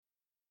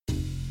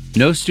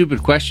No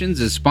Stupid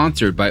Questions is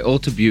sponsored by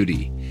Ulta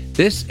Beauty.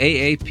 This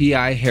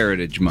AAPI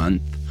Heritage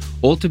Month,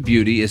 Ulta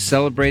Beauty is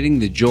celebrating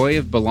the joy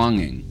of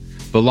belonging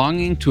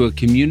to a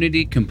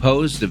community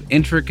composed of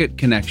intricate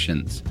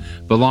connections,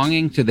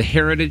 belonging to the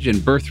heritage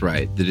and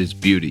birthright that is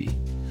beauty.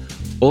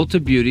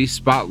 Ulta Beauty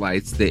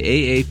spotlights the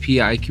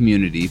AAPI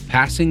community,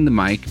 passing the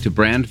mic to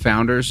brand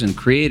founders and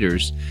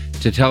creators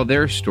to tell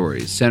their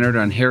stories centered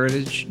on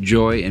heritage,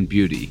 joy, and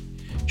beauty.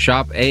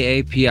 Shop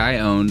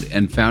AAPI-owned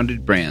and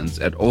founded brands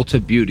at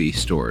Ulta Beauty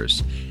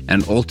stores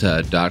and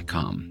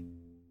ulta.com.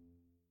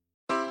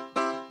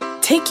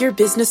 Take your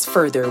business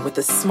further with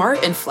the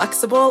smart and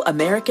flexible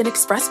American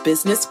Express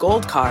Business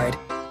Gold Card.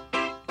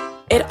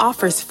 It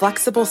offers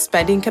flexible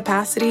spending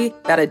capacity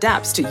that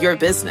adapts to your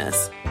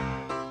business.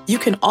 You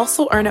can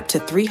also earn up to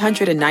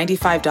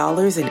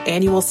 $395 in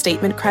annual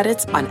statement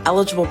credits on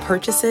eligible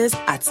purchases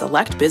at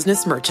select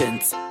business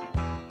merchants.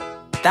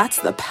 That's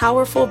the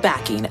powerful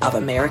backing of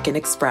American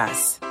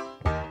Express.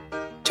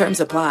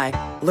 Terms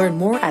apply. Learn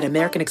more at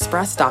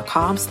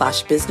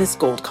americanexpress.com/business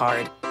gold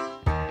card.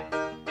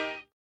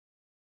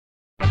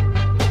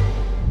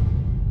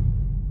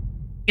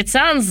 It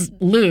sounds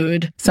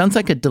lewd. Sounds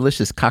like a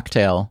delicious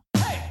cocktail.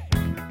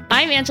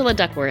 I'm Angela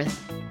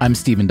Duckworth. I'm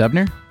Stephen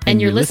Dubner.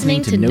 And you're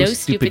listening to No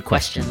Stupid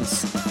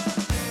Questions.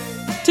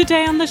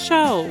 Today on the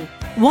show,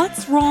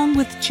 what's wrong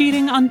with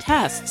cheating on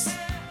tests?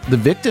 The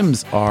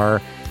victims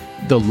are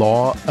the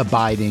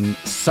law-abiding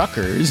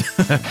suckers.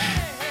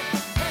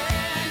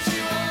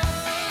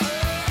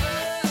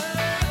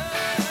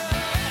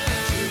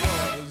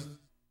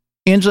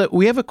 Angela,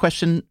 we have a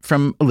question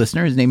from a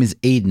listener. His name is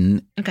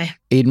Aiden. Okay.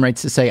 Aiden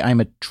writes to say,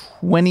 I'm a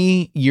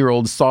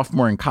 20-year-old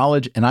sophomore in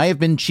college, and I have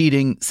been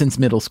cheating since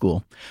middle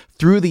school.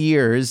 Through the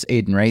years,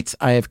 Aiden writes,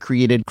 I have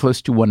created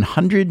close to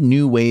 100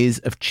 new ways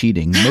of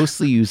cheating,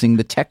 mostly using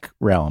the tech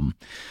realm.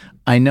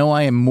 I know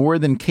I am more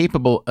than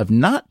capable of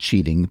not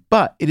cheating,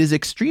 but it is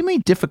extremely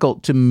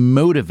difficult to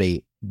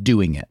motivate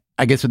doing it.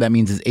 I guess what that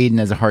means is Aiden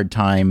has a hard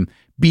time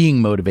being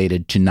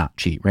motivated to not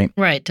cheat, right?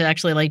 Right, to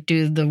actually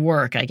do the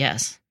work, I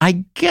guess.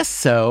 I guess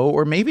so,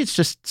 or maybe it's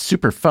just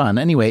super fun.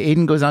 Anyway,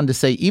 Aiden goes on to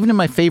say, even in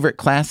my favorite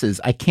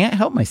classes, I can't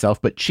help myself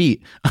but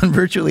cheat on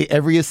virtually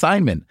every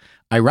assignment.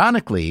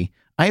 Ironically,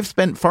 I have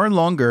spent far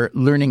longer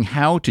learning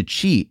how to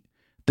cheat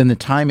than the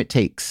time it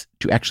takes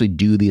to actually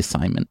do the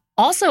assignment.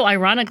 Also,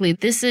 ironically,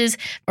 this is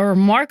a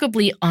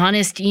remarkably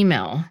honest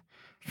email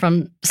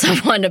from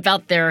someone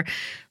about their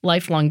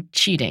lifelong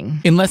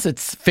cheating. Unless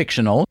it's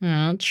fictional.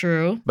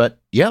 True. But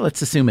yeah,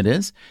 let's assume it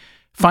is.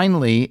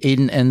 Finally,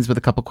 Aiden ends with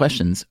a couple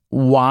questions.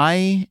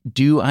 Why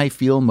do I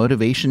feel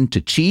motivation to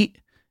cheat?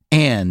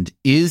 And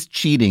is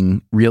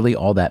cheating really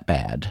all that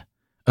bad?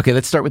 Okay,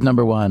 let's start with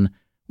number one.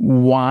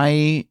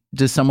 Why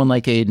does someone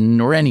like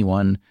Aiden or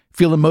anyone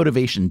feel a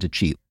motivation to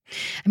cheat?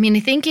 I mean, I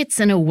think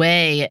it's in a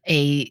way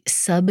a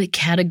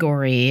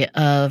subcategory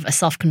of a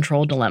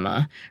self-control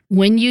dilemma.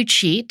 When you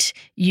cheat,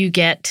 you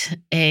get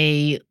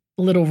a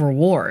little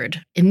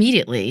reward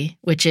immediately,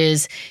 which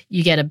is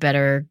you get a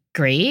better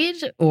grade,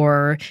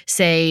 or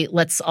say,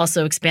 let's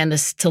also expand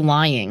this to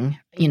lying.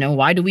 You know,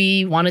 why do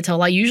we want to tell a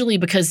lie? Usually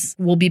because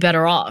we'll be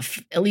better off,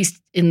 at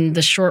least in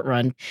the short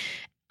run.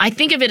 I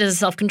think of it as a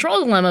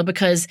self-control dilemma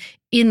because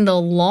in the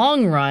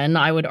long run,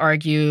 I would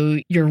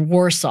argue you're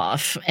worse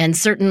off. And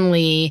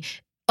certainly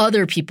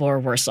other people are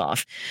worse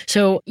off.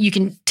 So you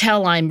can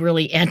tell I'm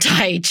really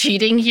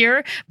anti-cheating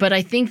here, but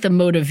I think the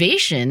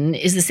motivation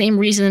is the same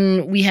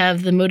reason we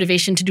have the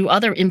motivation to do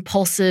other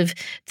impulsive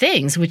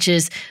things, which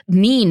is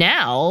me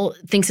now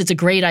thinks it's a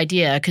great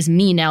idea because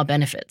me now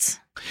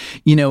benefits.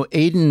 You know,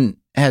 Aiden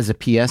has a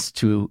PS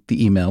to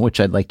the email, which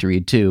I'd like to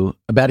read too.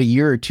 About a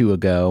year or two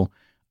ago,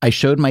 I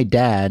showed my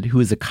dad, who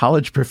is a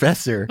college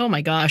professor, oh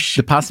my gosh,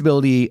 the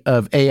possibility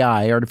of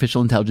AI,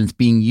 artificial intelligence,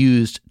 being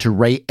used to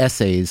write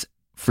essays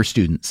for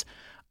students.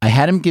 I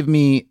had him give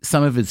me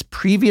some of his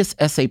previous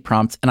essay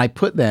prompts, and I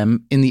put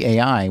them in the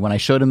AI. When I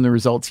showed him the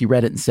results, he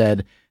read it and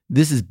said,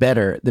 "This is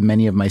better than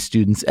many of my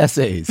students'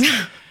 essays."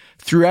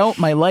 Throughout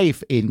my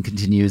life, Aiden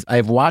continues, I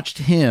have watched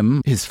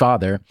him, his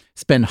father,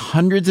 spend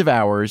hundreds of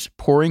hours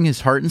pouring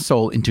his heart and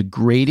soul into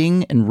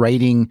grading and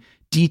writing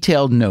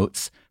detailed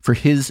notes for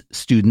his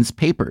students'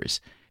 papers.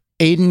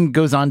 Aiden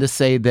goes on to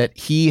say that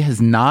he has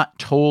not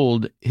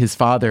told his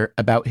father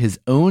about his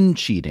own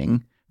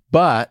cheating,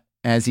 but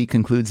as he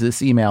concludes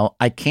this email,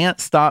 I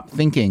can't stop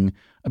thinking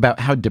about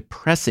how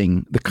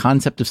depressing the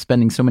concept of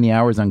spending so many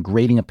hours on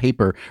grading a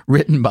paper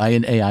written by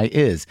an AI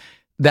is.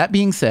 That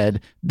being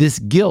said, this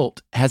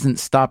guilt hasn't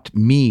stopped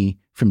me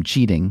from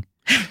cheating.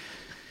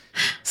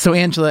 So,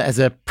 Angela, as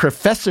a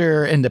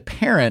professor and a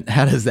parent,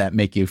 how does that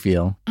make you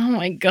feel? Oh,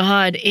 my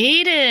God.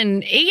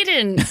 Aiden,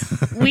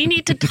 we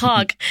need to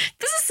talk.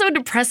 This is so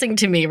depressing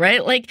to me,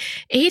 right? Like,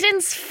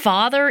 Aiden's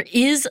father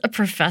is a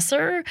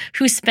professor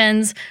who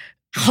spends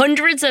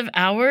hundreds of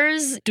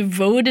hours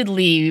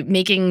devotedly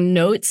making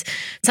notes.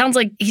 Sounds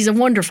like he's a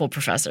wonderful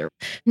professor.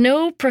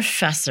 No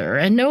professor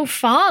and no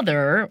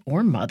father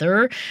or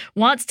mother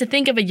wants to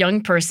think of a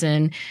young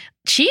person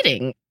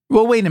cheating.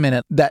 Well, wait a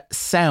minute. That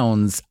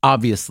sounds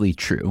obviously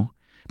true.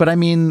 But I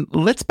mean,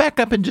 let's back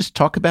up and just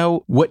talk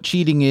about what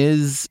cheating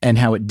is and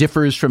how it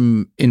differs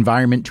from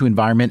environment to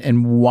environment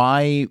and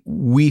why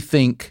we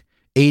think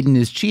Aiden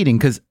is cheating.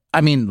 Because, I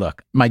mean,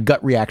 look, my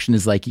gut reaction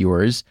is like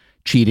yours.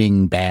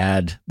 Cheating,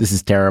 bad. This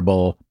is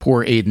terrible.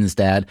 Poor Aiden's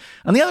dad.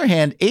 On the other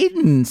hand,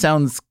 Aiden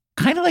sounds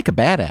kind of like a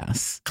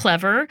badass.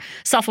 Clever,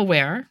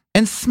 self-aware.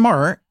 And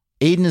smart.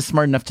 Aiden is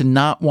smart enough to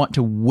not want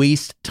to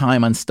waste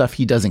time on stuff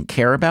he doesn't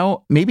care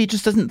about. Maybe he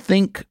just doesn't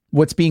think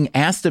what's being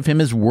asked of him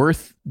is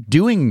worth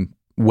doing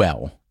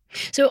well.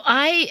 So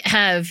I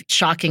have,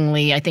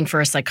 shockingly, I think for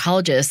a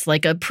psychologist,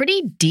 like a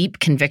pretty deep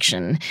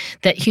conviction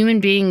that human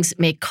beings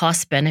make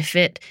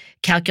cost-benefit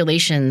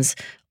calculations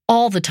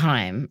all the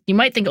time. You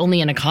might think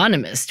only an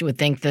economist would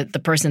think that the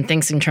person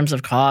thinks in terms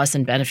of costs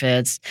and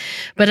benefits.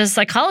 But as a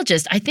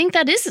psychologist, I think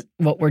that is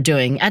what we're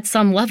doing at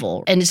some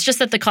level. And it's just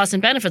that the costs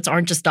and benefits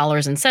aren't just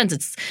dollars and cents.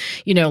 It's,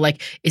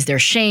 like, is there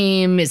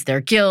shame? Is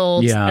there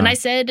guilt? Yeah. And I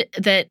said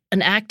that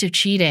an act of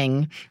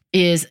cheating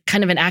is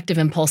kind of an act of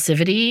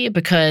impulsivity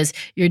because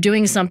you're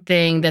doing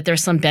something that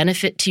there's some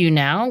benefit to you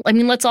now. I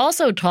mean, let's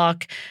also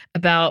talk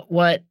about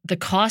what the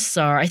costs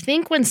are. I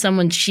think when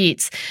someone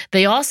cheats,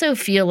 they also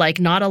feel like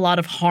not a lot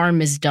of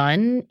harm is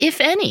done,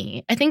 if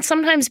any. I think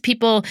sometimes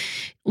people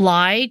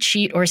lie,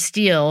 cheat, or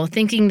steal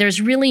thinking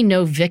there's really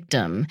no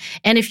victim.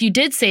 And if you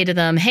did say to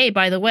them, hey,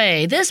 by the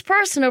way, this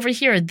person over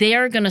here,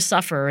 they're going to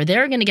suffer.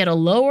 They're going to get a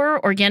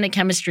lower organic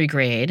chemistry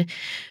grade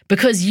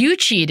because you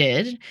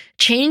cheated,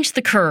 changed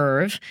the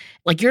curve,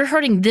 like you're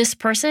hurting this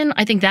person,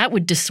 I think that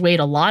would dissuade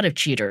a lot of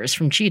cheaters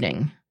from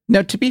cheating.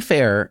 Now, to be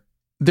fair,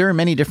 there are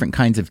many different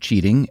kinds of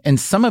cheating, and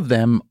some of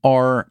them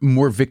are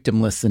more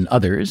victimless than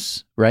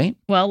others, right?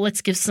 Well,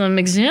 let's give some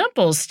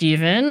examples,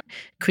 Stephen.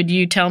 Could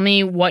you tell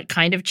me what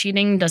kind of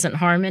cheating doesn't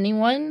harm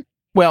anyone?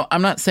 Well,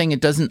 I'm not saying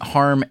it doesn't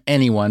harm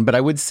anyone, but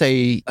I would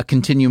say a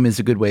continuum is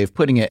a good way of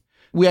putting it.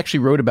 We actually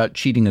wrote about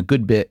cheating a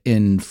good bit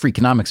in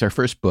Freakonomics, our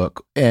first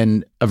book,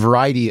 and a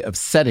variety of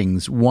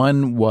settings.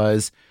 One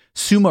was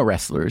sumo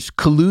wrestlers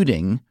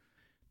colluding.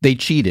 They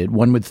cheated.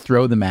 One would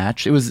throw the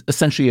match. It was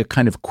essentially a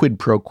kind of quid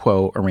pro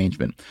quo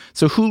arrangement.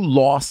 So who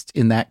lost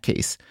in that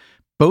case?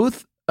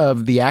 Both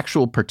of the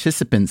actual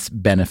participants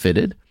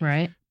benefited.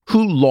 Right.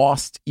 Who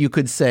lost, you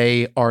could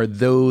say, are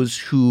those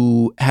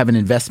who have an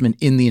investment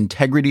in the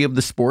integrity of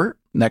the sport.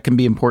 That can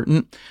be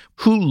important.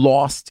 Who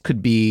lost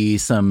could be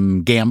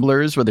some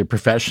gamblers, whether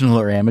professional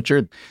or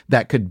amateur.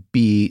 That could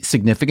be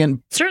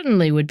significant.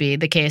 Certainly would be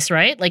the case,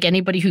 right? Like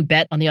anybody who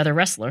bet on the other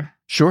wrestler.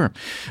 Sure.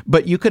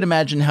 But you could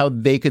imagine how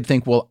they could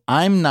think, well,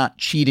 I'm not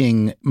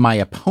cheating my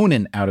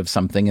opponent out of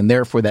something, and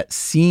therefore that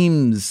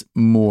seems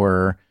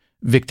more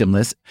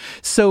victimless.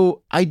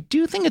 So I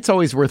do think it's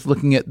always worth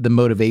looking at the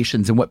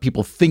motivations and what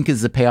people think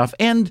is the payoff.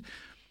 And,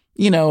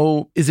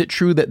 is it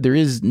true that there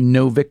is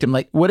no victim?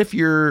 Like, what if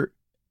you're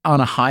on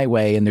a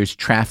highway and there's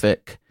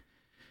traffic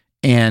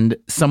and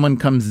someone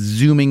comes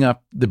zooming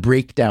up the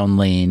breakdown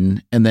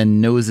lane and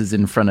then noses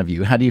in front of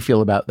you? How do you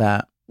feel about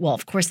that? Well,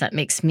 of course, that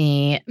makes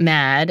me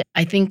mad.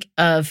 I think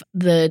of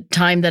the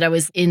time that I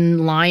was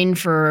in line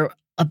for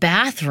a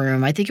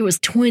bathroom. I think it was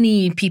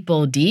 20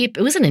 people deep.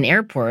 It was in an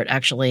airport,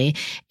 actually.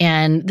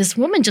 And this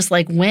woman just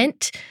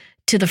went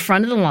to the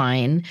front of the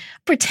line,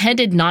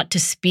 pretended not to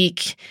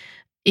speak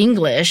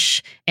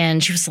English,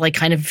 and she was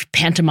kind of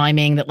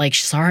pantomiming that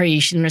sorry,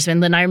 she didn't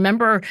understand. Then I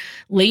remember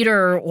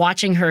later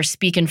watching her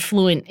speak in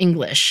fluent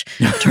English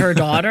to her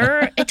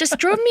daughter. It just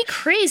drove me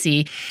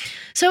crazy.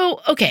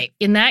 So, okay,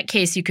 in that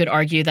case, you could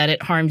argue that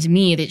it harmed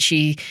me that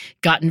she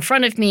got in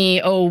front of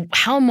me. Oh,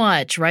 how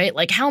much, right?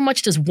 How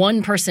much does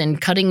one person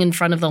cutting in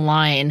front of the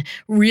line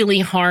really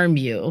harm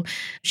you?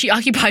 She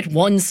occupied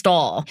one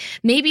stall.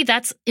 Maybe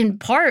that's in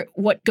part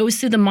what goes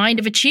through the mind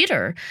of a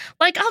cheater.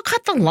 I'll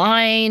cut the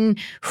line.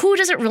 Who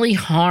does it really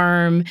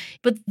harm?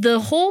 But the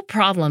whole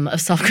problem of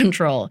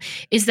self-control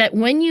is that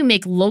when you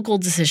make local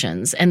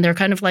decisions and they're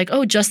kind of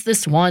oh, just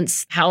this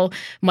once, how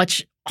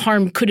much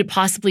harm could it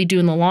possibly do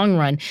in the long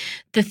run?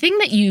 The thing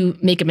that you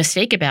make a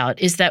mistake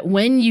about is that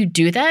when you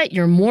do that,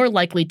 you're more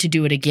likely to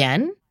do it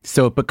again.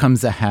 So it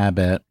becomes a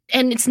habit.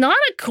 And it's not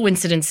a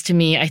coincidence to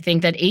me, I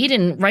think, that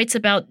Aiden writes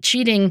about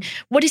cheating.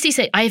 What does he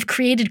say? I have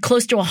created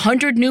close to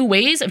 100 new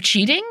ways of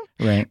cheating.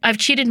 Right. I've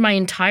cheated my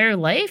entire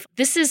life.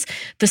 This is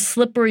the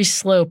slippery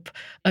slope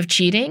of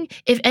cheating.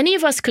 If any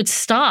of us could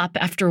stop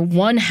after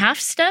one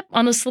half step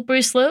on the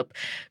slippery slope,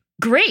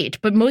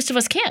 great, but most of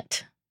us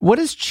can't. What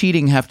does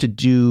cheating have to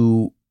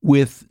do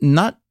with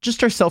not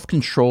just our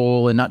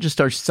self-control and not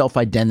just our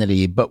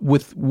self-identity, but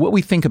with what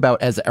we think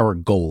about as our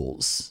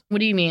goals? What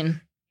do you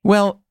mean?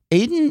 Well,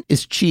 Aiden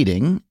is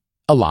cheating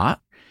a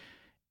lot,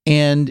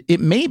 and it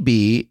may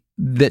be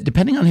that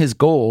depending on his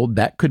goal,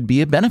 that could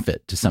be a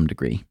benefit to some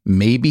degree.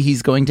 Maybe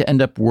he's going to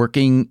end up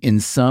working in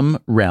some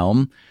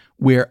realm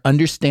where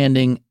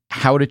understanding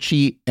how to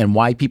cheat and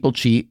why people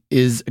cheat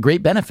is a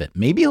great benefit.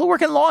 Maybe he'll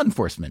work in law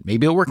enforcement.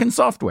 Maybe he'll work in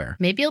software.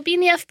 Maybe he'll be in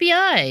the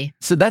FBI.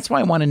 So that's why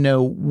I want to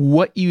know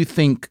what you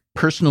think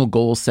personal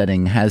goal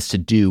setting has to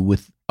do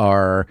with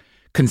our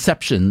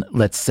conception,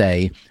 let's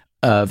say,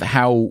 of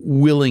how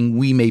willing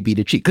we may be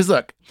to cheat. Because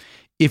look,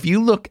 if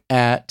you look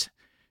at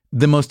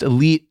the most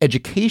elite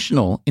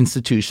educational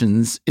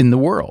institutions in the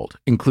world,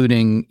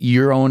 including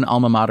your own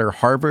alma mater,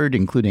 Harvard,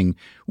 including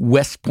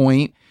West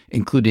Point,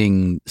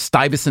 including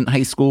Stuyvesant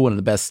High School, one of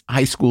the best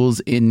high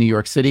schools in New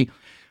York City.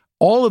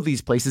 All of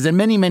these places and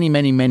many, many,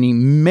 many, many,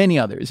 many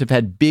others have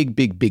had big,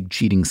 big, big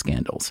cheating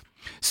scandals.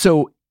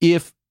 So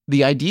if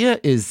the idea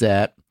is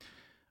that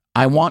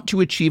I want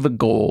to achieve a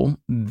goal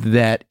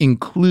that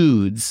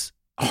includes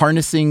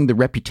harnessing the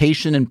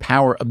reputation and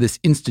power of this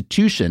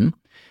institution,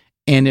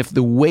 and if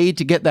the way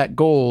to get that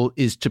goal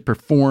is to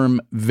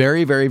perform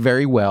very, very,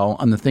 very well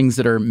on the things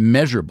that are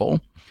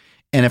measurable,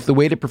 and if the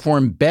way to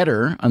perform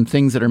better on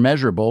things that are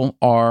measurable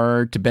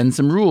are to bend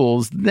some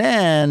rules,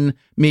 then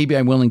maybe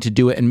I'm willing to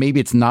do it. And maybe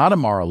it's not a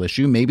moral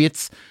issue. Maybe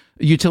it's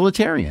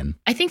utilitarian.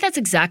 I think that's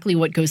exactly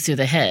what goes through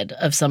the head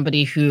of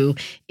somebody who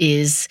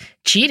is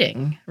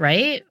cheating,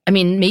 right? I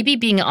mean, maybe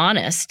being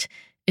honest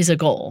is a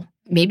goal.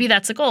 Maybe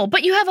that's a goal,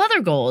 but you have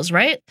other goals,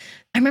 right?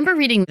 I remember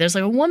reading there's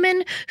like a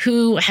woman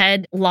who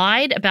had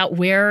lied about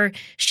where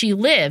she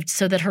lived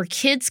so that her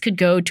kids could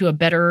go to a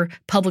better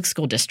public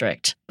school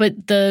district.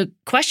 But the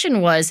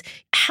question was,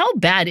 how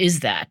bad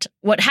is that?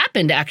 What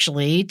happened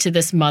actually to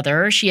this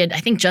mother? She had, I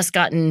think, just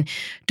gotten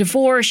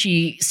divorced.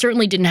 She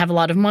certainly didn't have a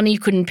lot of money,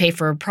 couldn't pay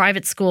for a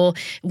private school,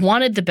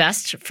 wanted the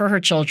best for her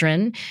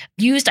children,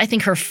 used, I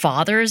think, her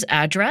father's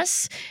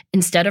address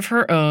instead of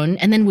her own,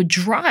 and then would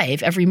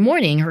drive every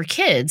morning her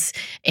kids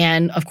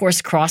and, of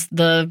course, cross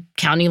the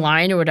county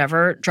line or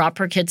whatever, drop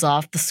her kids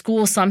off. The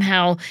school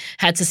somehow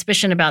had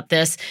suspicion about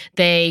this.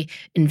 They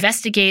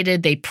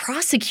investigated, they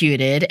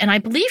prosecuted, and I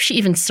believe she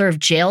even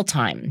served jail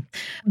time.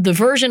 The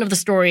version of the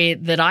story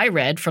that I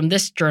read from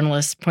this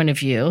journalist's point of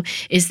view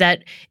is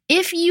that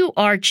if you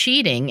are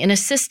cheating in a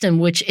system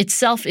which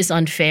itself is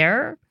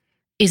unfair,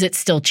 is it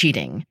still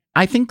cheating?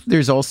 I think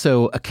there's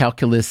also a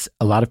calculus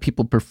a lot of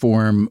people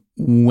perform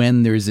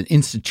when there's an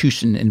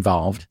institution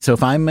involved. So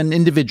if I'm an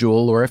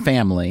individual or a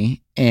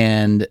family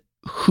and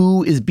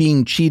who is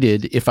being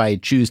cheated if I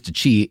choose to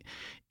cheat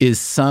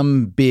is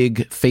some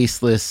big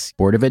faceless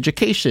board of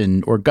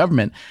education or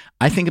government.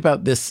 I think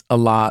about this a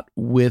lot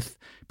with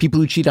people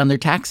who cheat on their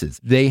taxes.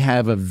 They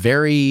have a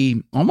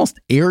very almost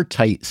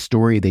airtight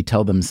story they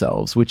tell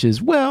themselves, which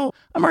is, well,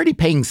 I'm already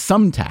paying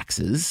some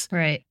taxes.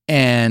 Right.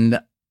 And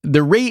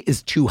the rate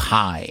is too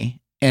high.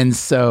 And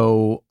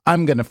so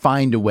I'm going to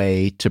find a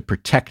way to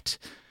protect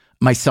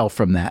myself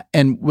from that.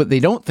 And what they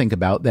don't think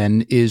about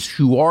then is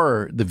who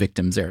are the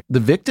victims there. The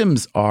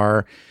victims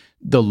are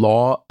the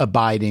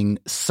law-abiding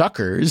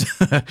suckers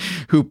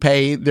who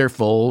pay their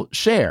full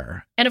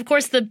share. And of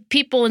course, the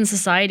people in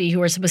society who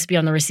are supposed to be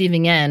on the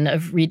receiving end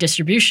of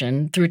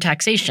redistribution through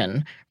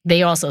taxation,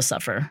 they also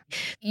suffer.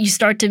 You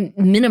start to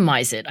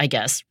minimize it, I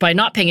guess, by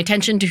not paying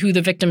attention to who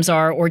the victims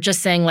are or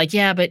just saying like,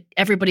 yeah, but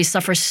everybody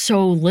suffers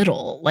so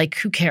little. Like,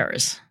 who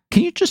cares?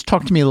 Can you just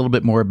talk to me a little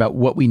bit more about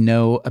what we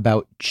know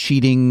about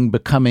cheating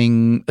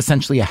becoming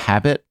essentially a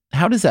habit?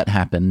 How does that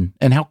happen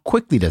and how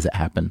quickly does it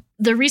happen?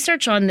 The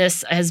research on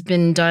this has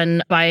been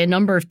done by a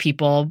number of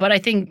people, but I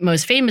think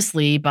most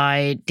famously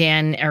by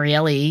Dan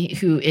Ariely,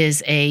 who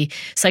is a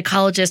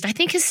psychologist. I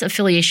think his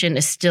affiliation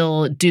is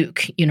still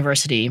Duke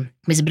University.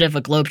 He's a bit of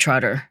a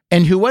globetrotter.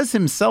 And who was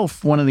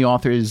himself one of the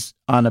authors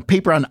on a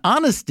paper on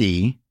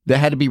honesty that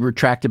had to be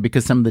retracted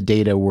because some of the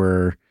data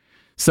were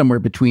somewhere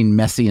between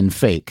messy and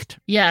faked.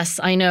 Yes,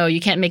 I know. You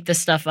can't make this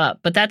stuff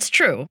up, but that's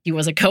true. He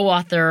was a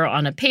co-author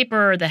on a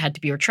paper that had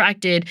to be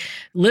retracted.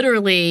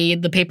 Literally,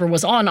 the paper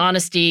was on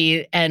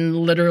honesty, and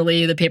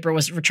literally the paper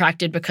was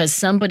retracted because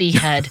somebody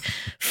had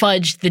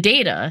fudged the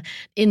data.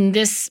 In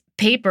this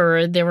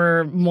paper, there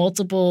were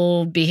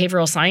multiple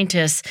behavioral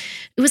scientists.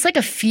 It was like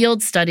a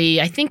field study,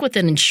 I think, with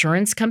an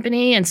insurance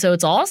company. And so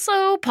it's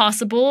also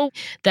possible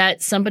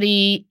that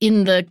somebody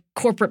in the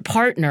corporate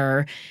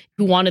partner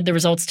who wanted the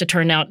results to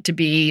turn out to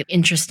be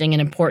interesting and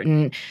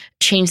important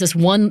changed this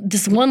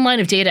one line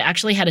of data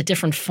actually had a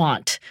different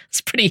font.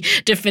 It's pretty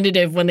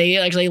definitive when they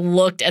actually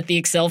looked at the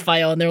Excel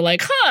file and they're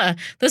like,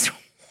 this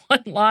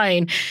one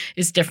line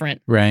is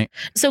different. Right.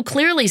 So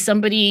clearly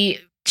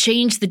somebody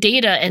changed the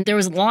data and there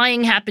was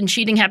lying happened,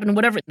 cheating happened,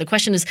 whatever. The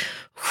question is,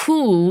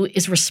 who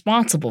is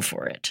responsible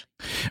for it?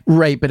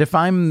 Right. But if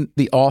I'm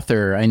the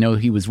author, I know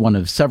he was one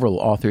of several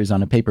authors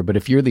on a paper, but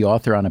if you're the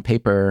author on a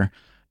paper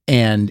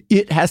and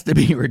it has to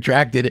be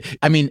retracted,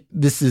 I mean,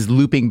 this is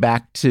looping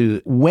back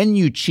to when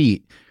you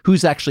cheat,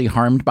 who's actually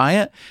harmed by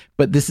it.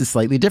 But this is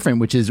slightly different,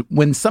 which is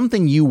when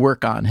something you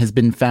work on has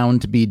been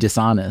found to be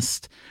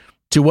dishonest,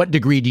 to what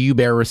degree do you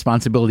bear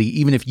responsibility,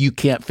 even if you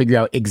can't figure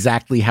out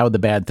exactly how the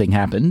bad thing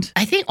happened?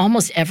 I think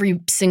almost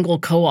every single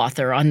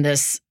co-author on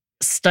this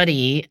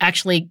study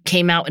actually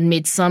came out and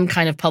made some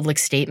kind of public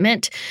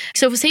statement.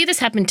 So say this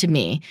happened to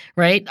me,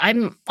 right?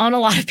 I'm on a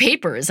lot of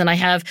papers and I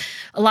have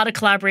a lot of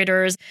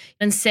collaborators,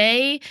 and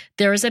say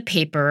there is a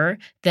paper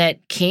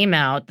that came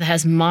out that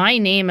has my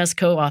name as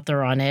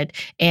co-author on it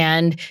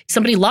and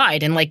somebody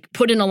lied and like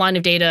put in a line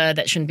of data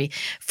that shouldn't be.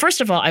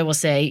 First of all, I will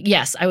say,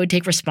 yes, I would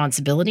take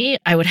responsibility.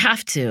 I would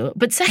have to.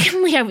 But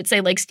secondly, I would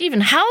say, like,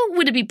 Stephen, how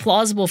would it be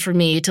plausible for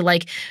me to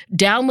like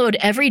download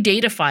every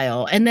data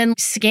file and then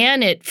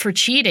scan it for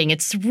cheating?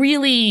 It's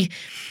really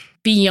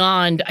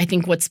beyond, I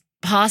think, what's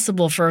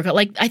possible for,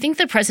 like, I think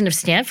the president of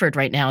Stanford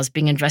right now is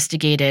being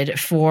investigated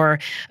for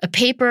a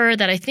paper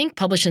that I think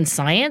published in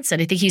Science, and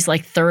I think he's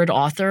like third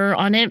author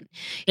on it.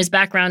 His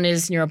background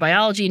is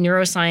neurobiology,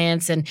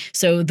 neuroscience, and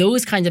so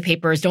those kinds of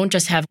papers don't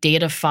just have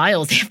data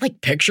files, they have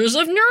like pictures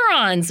of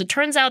neurons. It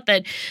turns out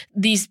that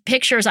these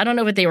pictures, I don't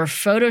know if they were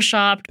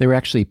photoshopped. They were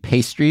actually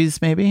pastries,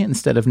 maybe,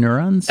 instead of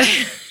neurons?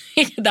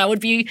 That would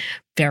be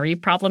very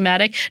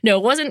problematic. No,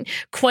 it wasn't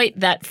quite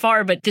that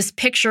far, but this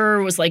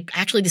picture was like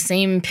actually the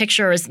same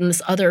picture as in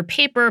this other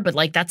paper, but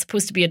like that's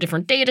supposed to be a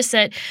different data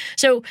set.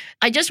 So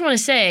I just want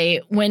to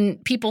say, when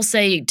people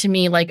say to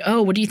me like,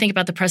 oh, what do you think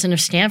about the president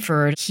of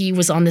Stanford? He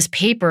was on this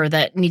paper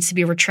that needs to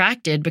be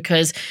retracted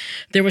because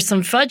there was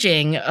some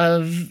fudging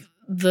of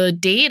the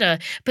data.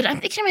 But I'm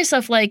thinking to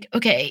myself, like,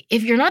 okay,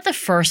 if you're not the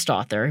first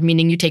author,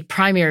 meaning you take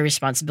primary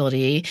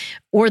responsibility,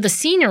 or the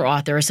senior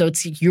author, so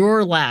it's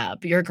your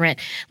lab, your grant,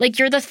 like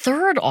you're the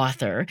third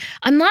author,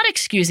 I'm not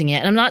excusing it.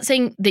 And I'm not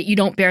saying that you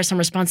don't bear some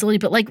responsibility,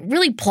 but like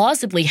really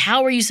plausibly,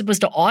 how are you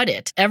supposed to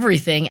audit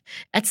everything?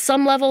 At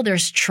some level,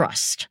 there's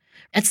trust.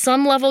 At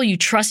some level, you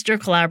trust your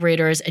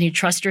collaborators and you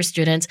trust your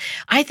students.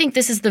 I think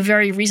this is the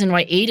very reason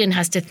why Aiden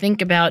has to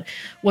think about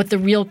what the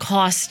real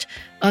cost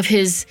of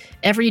his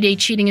everyday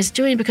cheating is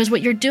doing, because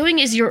what you're doing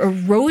is you're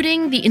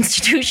eroding the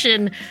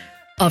institution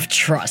of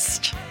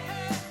trust.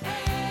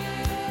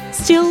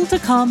 Still to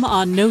come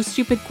on No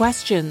Stupid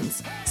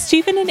Questions,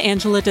 Stephen and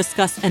Angela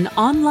discuss an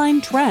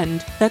online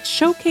trend that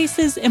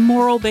showcases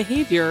immoral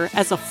behavior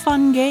as a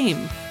fun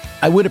game.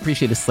 I would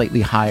appreciate a slightly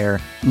higher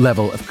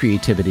level of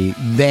creativity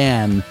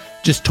than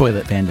just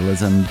toilet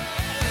vandalism.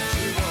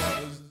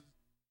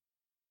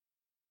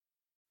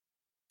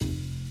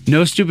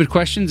 No Stupid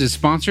Questions is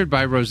sponsored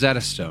by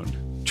Rosetta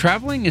Stone.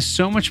 Traveling is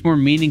so much more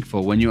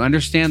meaningful when you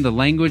understand the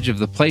language of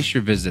the place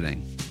you're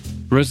visiting.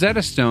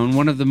 Rosetta Stone,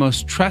 one of the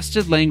most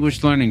trusted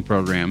language learning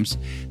programs,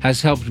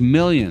 has helped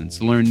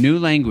millions learn new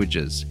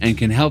languages and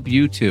can help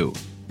you too.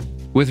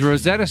 With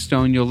Rosetta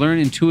Stone, you'll learn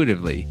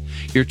intuitively.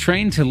 You're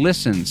trained to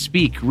listen,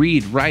 speak,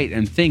 read, write,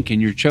 and think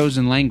in your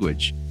chosen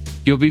language.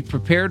 You'll be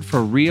prepared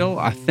for real,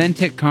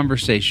 authentic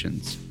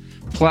conversations.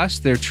 Plus,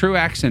 their True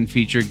Accent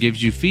feature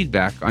gives you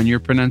feedback on your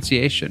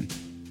pronunciation.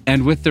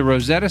 And with the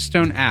Rosetta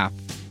Stone app,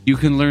 you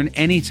can learn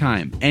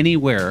anytime,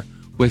 anywhere,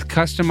 with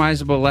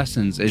customizable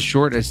lessons as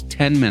short as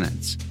 10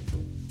 minutes.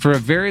 For a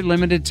very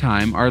limited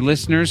time, our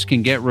listeners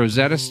can get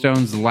Rosetta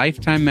Stone's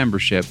lifetime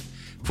membership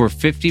for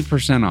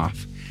 50%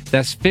 off.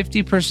 That's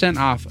 50%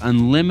 off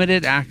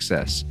unlimited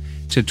access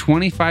to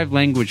 25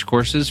 language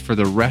courses for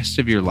the rest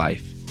of your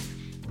life.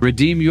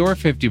 Redeem your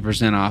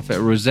 50% off at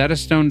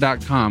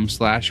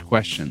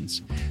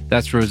rosettastone.com/questions.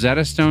 That's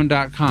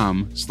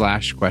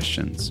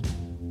rosettastone.com/questions.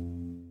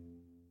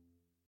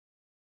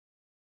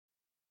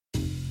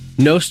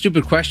 No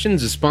Stupid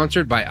Questions is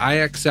sponsored by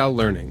IXL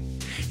Learning.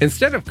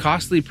 Instead of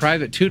costly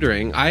private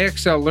tutoring,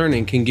 IXL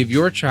Learning can give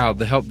your child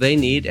the help they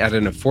need at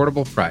an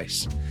affordable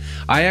price.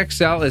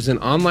 IXL is an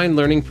online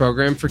learning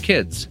program for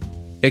kids.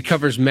 It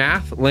covers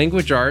math,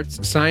 language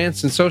arts,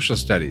 science, and social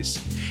studies.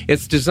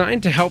 It's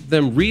designed to help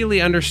them really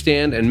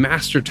understand and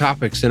master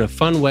topics in a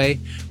fun way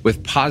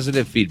with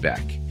positive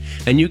feedback.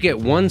 And you get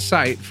one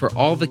site for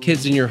all the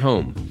kids in your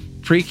home,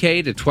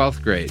 pre-K to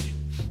 12th grade.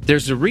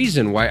 There's a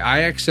reason why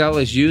IXL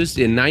is used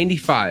in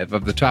 95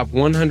 of the top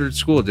 100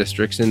 school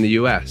districts in the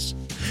U.S.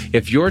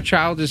 If your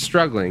child is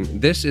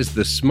struggling, this is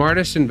the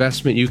smartest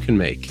investment you can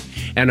make.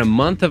 And a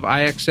month of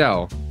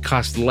IXL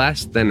costs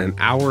less than an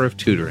hour of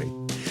tutoring.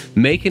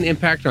 Make an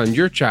impact on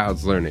your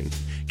child's learning.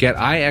 Get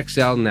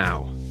IXL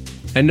now.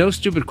 And No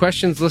Stupid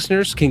Questions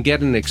listeners can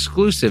get an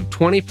exclusive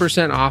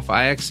 20% off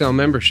IXL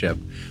membership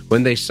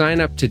when they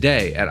sign up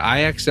today at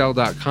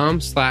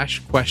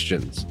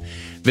IXL.com/questions.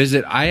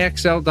 Visit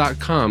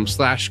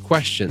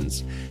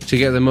IXL.com/questions to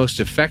get the most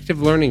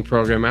effective learning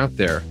program out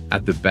there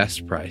at the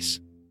best price.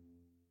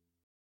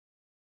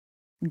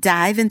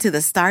 Dive into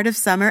the start of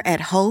summer at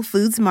Whole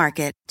Foods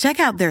Market. Check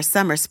out their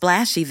Summer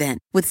Splash event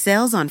with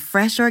sales on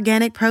fresh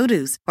organic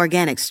produce,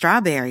 organic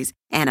strawberries,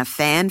 and a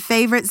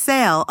fan-favorite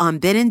sale on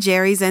Ben &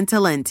 Jerry's and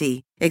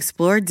Talenti.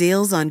 Explore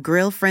deals on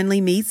grill-friendly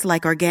meats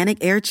like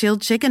organic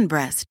air-chilled chicken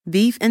breast,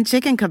 beef and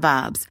chicken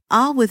kebabs,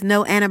 all with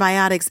no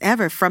antibiotics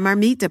ever from our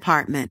meat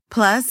department.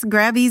 Plus,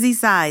 grab easy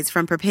sides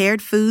from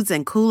prepared foods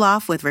and cool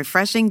off with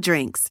refreshing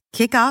drinks.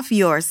 Kick off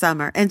your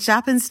summer and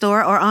shop in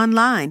store or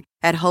online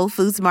at Whole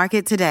Foods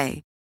Market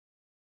today.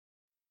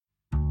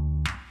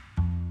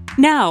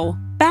 Now,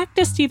 back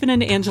to Stephen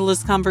and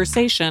Angela's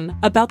conversation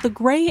about the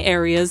gray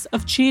areas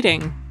of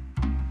cheating.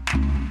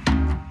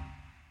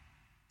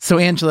 So,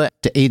 Angela,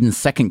 to Aiden's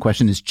second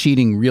question, is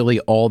cheating really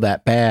all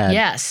that bad?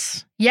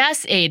 Yes.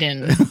 Yes,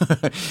 Aiden.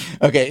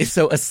 Okay,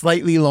 so a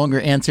slightly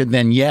longer answer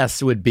than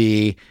yes would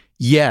be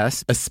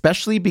yes,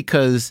 especially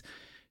because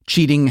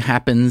cheating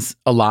happens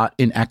a lot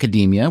in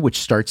academia, which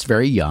starts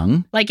very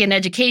young. Like in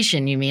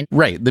education, you mean?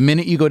 Right. The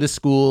minute you go to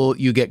school,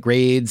 you get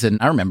grades. And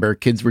I remember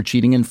kids were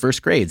cheating in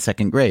first grade,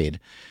 second grade.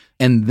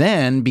 And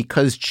then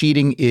because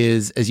cheating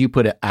is, as you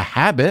put it, a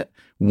habit,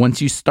 once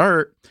you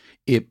start,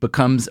 it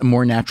becomes a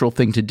more natural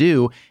thing to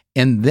do.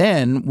 And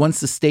then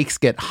once the stakes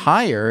get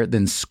higher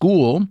than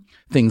school,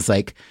 things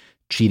like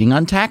cheating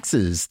on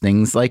taxes,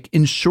 things like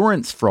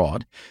insurance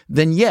fraud,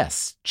 then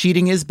yes,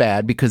 cheating is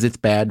bad because it's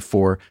bad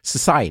for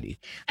society.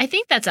 I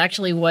think that's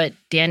actually what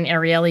Dan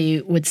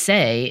Ariely would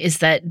say, is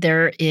that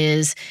there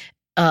is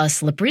a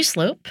slippery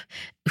slope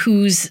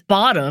whose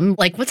bottom,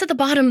 like what's at the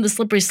bottom of the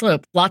slippery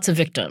slope? Lots of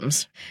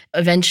victims.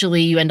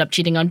 Eventually you end up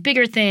cheating on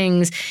bigger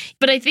things.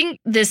 But I think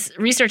this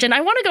research, and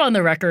I want to go on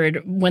the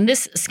record, when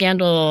this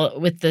scandal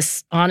with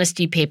this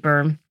honesty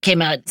paper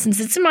came out, since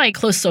it's in my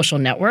close social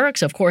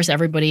networks, of course,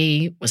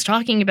 everybody was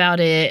talking about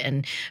it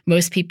and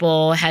most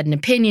people had an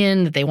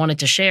opinion that they wanted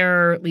to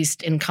share, at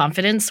least in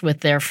confidence,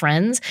 with their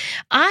friends.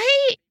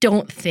 I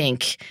don't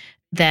think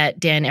that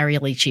Dan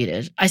Ariely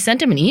cheated. I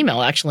sent him an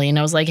email, actually, and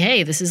I was like,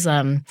 hey, this is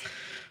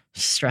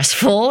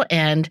stressful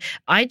and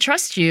I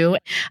trust you.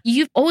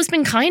 You've always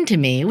been kind to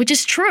me, which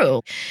is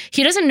true.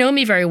 He doesn't know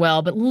me very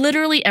well, but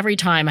literally every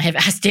time I have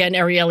asked Dan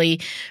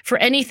Ariely for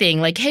anything,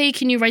 like, hey,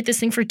 can you write this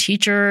thing for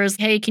teachers?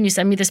 Hey, can you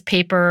send me this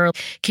paper?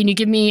 Can you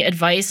give me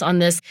advice on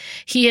this?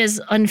 He has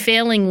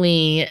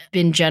unfailingly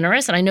been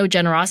generous. And I know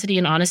generosity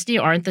and honesty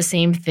aren't the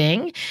same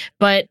thing.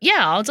 But yeah,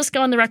 I'll just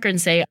go on the record and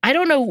say, I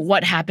don't know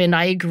what happened.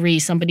 I agree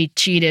somebody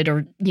cheated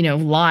or,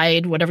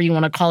 lied, whatever you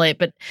want to call it.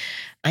 But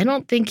I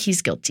don't think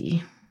he's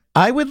guilty.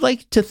 I would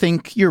like to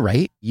think you're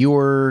right.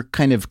 You're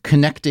kind of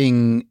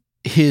connecting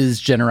his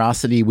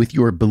generosity with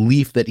your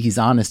belief that he's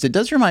honest. It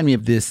does remind me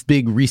of this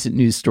big recent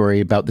news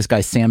story about this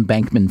guy, Sam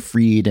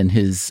Bankman-Fried, and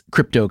his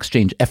crypto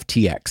exchange,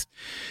 FTX.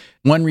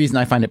 One reason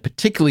I find it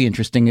particularly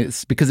interesting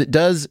is because it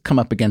does come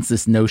up against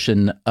this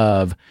notion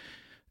of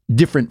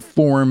different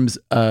forms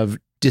of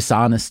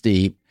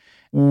dishonesty.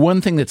 One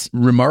thing that's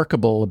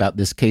remarkable about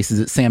this case is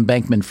that Sam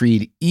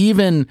Bankman-Fried,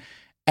 even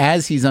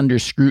as he's under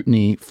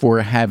scrutiny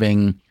for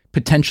having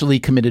potentially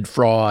committed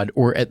fraud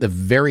or at the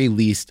very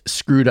least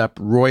screwed up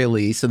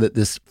royally so that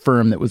this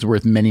firm that was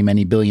worth many,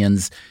 many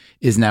billions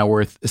is now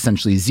worth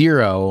essentially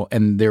zero.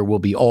 And there will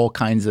be all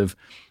kinds of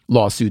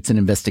lawsuits and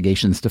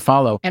investigations to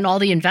follow. And all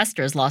the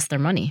investors lost their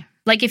money.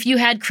 Like if you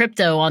had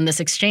crypto on this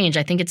exchange,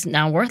 I think it's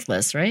now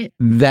worthless, right?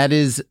 That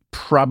is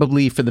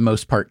probably for the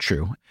most part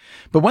true.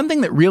 But one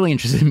thing that really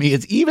interested me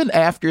is even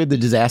after the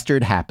disaster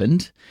had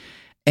happened,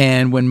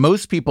 and when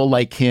most people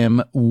like him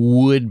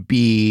would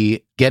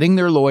be getting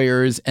their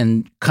lawyers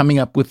and coming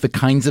up with the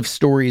kinds of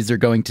stories they're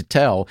going to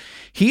tell,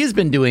 he has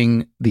been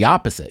doing the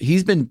opposite.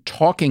 He's been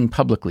talking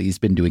publicly. He's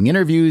been doing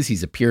interviews.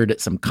 He's appeared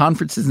at some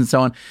conferences and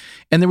so on.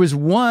 And there was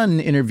one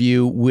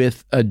interview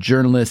with a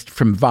journalist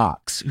from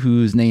Vox,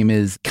 whose name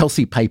is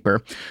Kelsey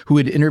Piper, who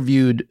had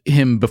interviewed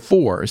him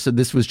before. So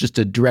this was just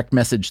a direct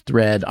message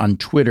thread on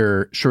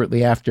Twitter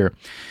shortly after.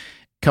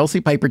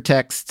 Kelsey Piper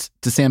texts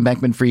to Sam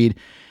Bankman-Fried,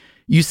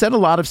 you said a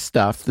lot of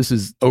stuff, this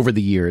is over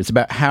the years,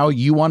 about how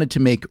you wanted to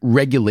make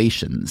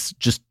regulations,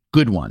 just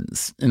good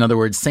ones. In other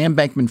words, Sam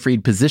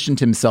Bankman-Fried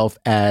positioned himself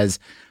as,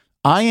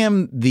 I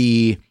am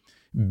the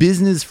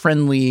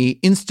business-friendly,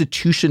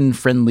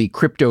 institution-friendly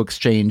crypto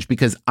exchange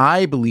because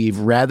I believe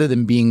rather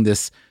than being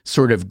this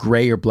sort of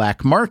gray or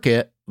black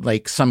market,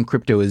 like some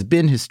crypto has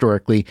been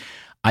historically,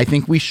 I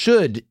think we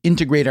should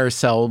integrate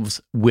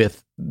ourselves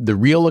with the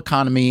real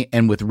economy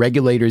and with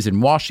regulators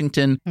in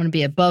Washington. I want to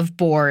be above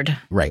board.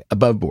 Right,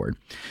 above board.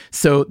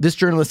 So this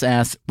journalist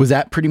asks, was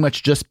that pretty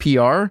much just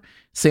PR?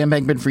 Sam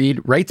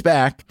Bankman-Fried writes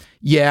back,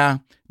 yeah,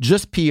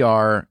 just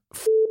PR,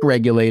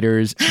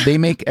 regulators, they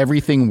make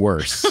everything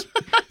worse.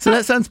 So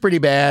that sounds pretty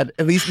bad.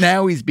 At least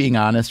now he's being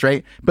honest,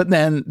 right? But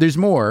then there's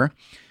more.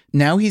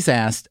 Now he's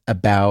asked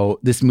about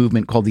this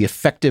movement called the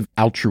Effective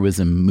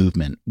Altruism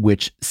Movement,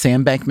 which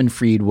Sam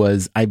Bankman-Fried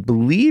was, I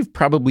believe,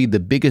 probably the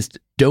biggest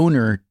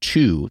donor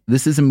to.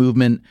 This is a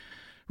movement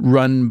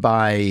run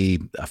by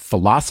a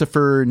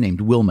philosopher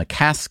named Will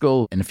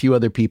MacAskill and a few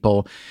other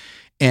people.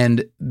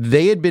 And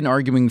they had been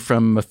arguing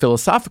from a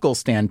philosophical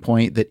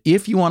standpoint that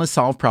if you want to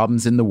solve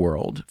problems in the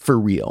world for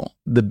real,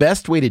 the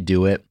best way to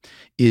do it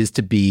is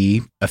to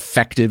be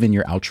effective in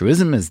your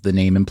altruism, as the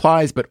name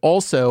implies, but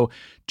also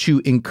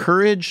to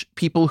encourage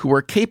people who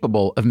are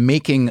capable of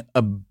making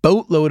a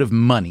boatload of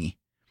money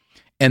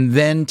and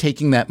then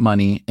taking that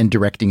money and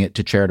directing it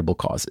to charitable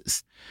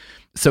causes.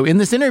 So in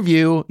this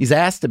interview, he's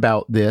asked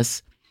about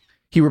this.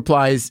 He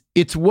replies,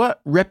 it's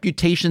what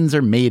reputations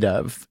are made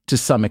of to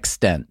some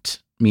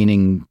extent,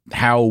 meaning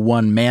how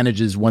one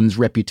manages one's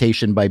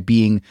reputation by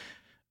being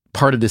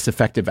part of this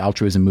effective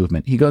altruism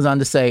movement. He goes on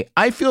to say,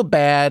 I feel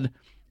bad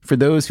for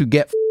those who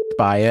get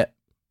by it,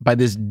 by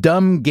this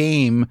dumb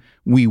game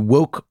we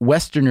woke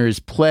Westerners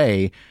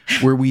play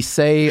where we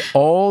say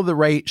all the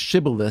right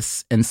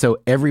shibboleths and so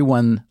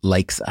everyone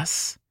likes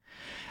us.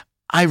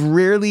 I've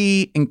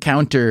rarely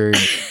encountered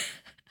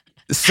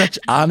such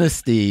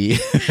honesty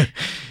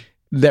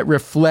that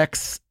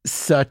reflects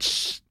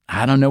such,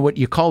 I don't know what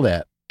you call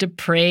that.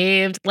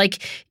 Depraved.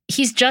 Like,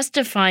 he's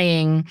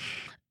justifying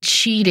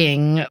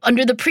cheating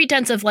under the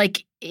pretense of,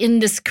 like, in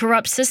this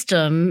corrupt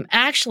system,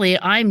 actually,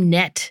 I'm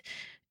net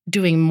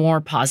doing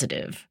more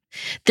positive.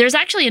 There's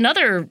actually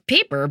another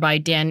paper by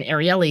Dan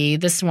Ariely.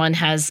 This one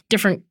has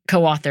different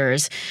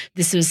co-authors.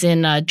 This was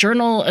in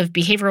Journal of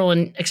Behavioral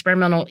and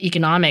Experimental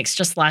Economics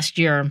just last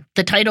year.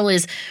 The title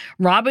is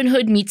Robin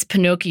Hood Meets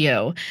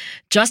Pinocchio.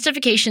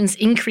 Justifications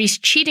increase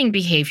cheating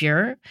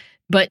behavior,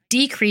 but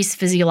decrease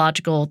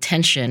physiological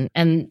tension.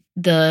 And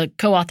the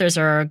co-authors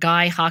are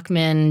Guy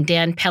Hockman,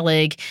 Dan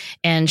Pellig,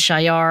 and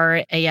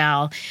Shayar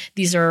Eyal.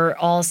 These are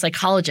all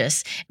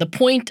psychologists. The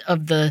point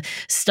of the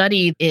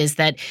study is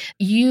that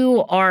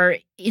you are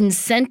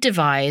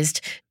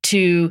incentivized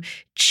to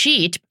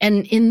cheat.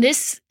 And in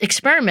this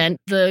experiment,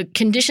 the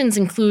conditions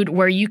include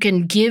where you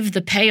can give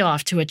the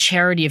payoff to a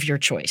charity of your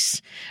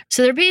choice.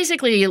 So they're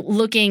basically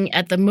looking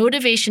at the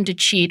motivation to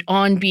cheat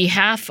on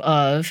behalf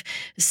of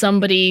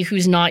somebody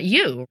who's not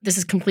you. This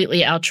is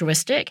completely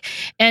altruistic.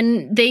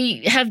 And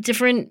they have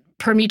different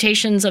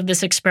permutations of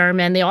this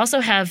experiment. They also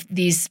have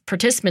these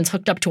participants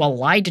hooked up to a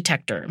lie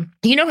detector.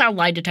 You know how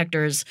lie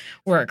detectors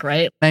work,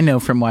 right? I know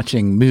from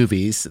watching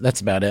movies.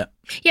 That's about it.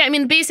 Yeah, I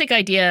mean, the basic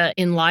idea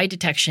in lie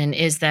detection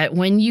is that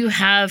when you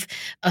have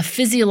a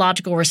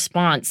physiological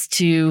response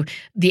to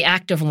the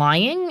act of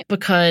lying,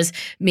 because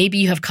maybe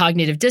you have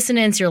cognitive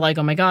dissonance, you're like,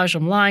 oh my gosh,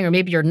 I'm lying, or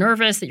maybe you're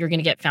nervous that you're going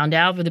to get found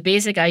out. But the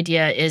basic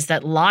idea is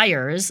that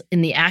liars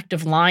in the act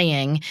of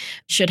lying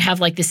should have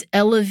like this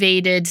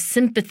elevated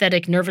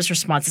sympathetic nervous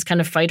response, this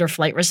kind of fight or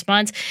flight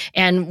response.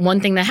 And one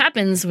thing that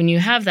happens when you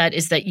have that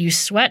is that you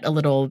sweat a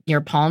little,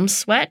 your palms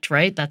sweat,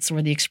 right? That's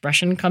where the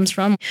expression comes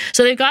from.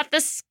 So they've got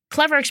this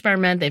clever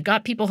experiment. They've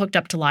got people hooked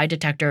up to lie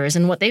detectors.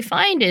 And what they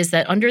find is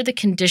that under the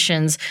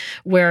conditions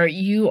where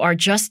you are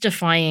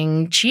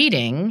justifying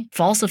cheating,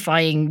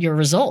 falsifying your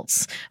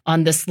results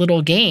on this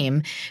little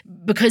game,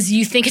 because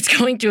you think it's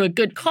going to a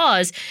good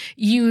cause,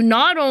 you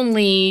not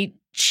only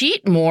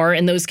cheat more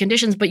in those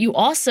conditions, but you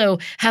also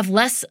have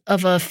less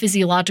of a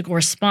physiological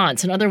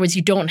response. In other words,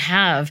 you don't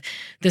have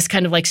this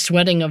kind of like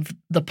sweating of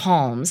the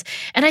palms.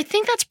 And I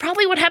think that's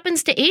probably what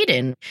happens to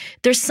Aiden.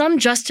 There's some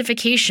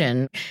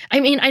justification. I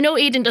mean, I know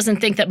Aiden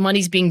doesn't think that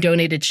money's being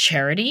donated to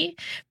charity,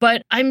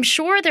 but I'm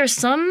sure there's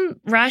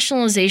some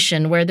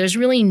rationalization where there's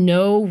really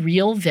no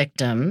real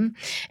victim.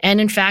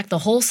 And in fact, the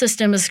whole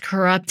system is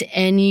corrupt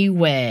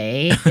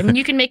anyway. I mean,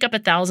 you can make up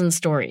 1,000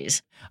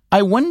 stories.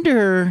 I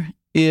wonder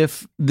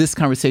if this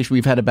conversation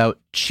we've had about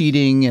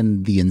cheating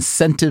and the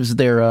incentives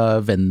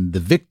thereof and the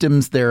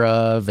victims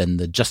thereof and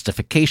the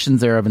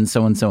justifications thereof and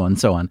so on, so on,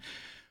 so on,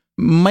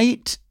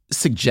 might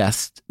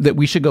suggest that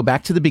we should go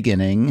back to the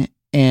beginning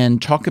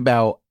and talk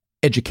about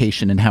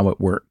education and how it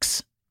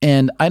works.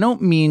 And I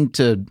don't mean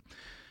to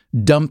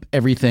dump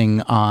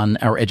everything on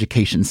our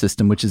education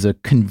system, which is a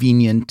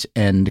convenient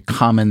and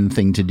common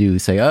thing to do.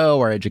 Say, oh,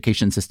 our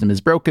education system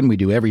is broken. We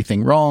do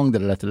everything wrong. Da,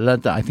 da, da, da,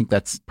 da. I think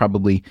that's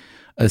probably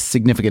a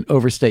significant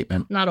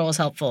overstatement. Not always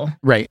helpful.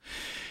 Right.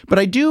 But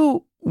I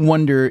do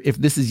wonder if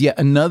this is yet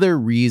another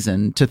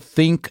reason to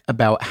think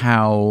about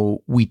how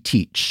we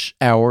teach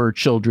our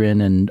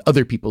children and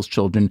other people's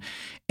children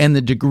and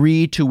the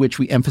degree to which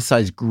we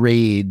emphasize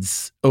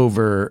grades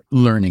over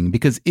learning.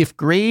 Because if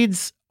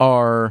grades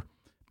are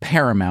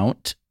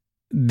paramount,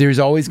 there's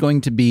always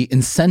going to be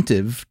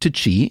incentive to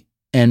cheat.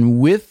 And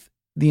with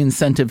the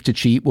incentive to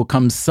cheat will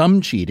come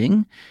some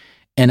cheating.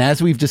 And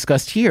as we've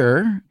discussed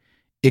here,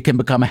 it can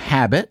become a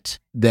habit.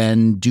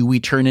 Then do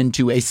we turn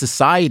into a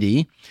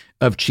society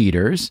of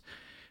cheaters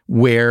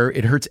where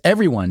it hurts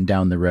everyone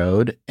down the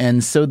road?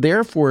 And so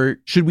therefore,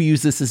 should we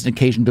use this as an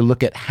occasion to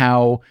look at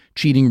how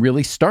cheating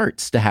really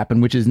starts to happen,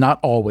 which is not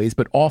always,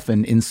 but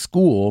often in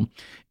school,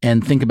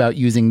 and think about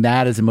using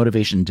that as a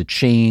motivation to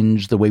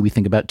change the way we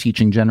think about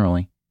teaching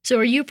generally? So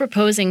are you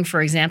proposing, for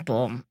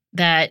example,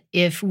 that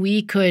if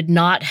we could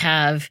not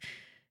have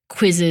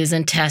quizzes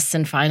and tests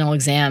and final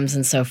exams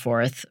and so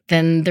forth,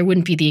 then there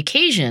wouldn't be the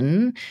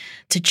occasion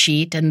to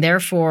cheat, and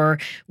therefore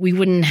we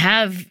wouldn't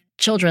have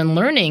children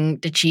learning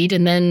to cheat,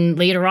 and then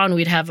later on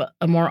we'd have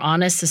a more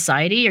honest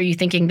society? Are you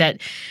thinking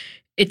that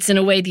it's in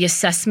a way the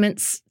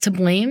assessments to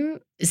blame?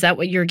 Is that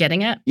what you're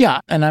getting at?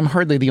 Yeah, and I'm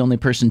hardly the only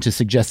person to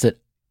suggest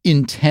that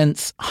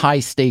intense,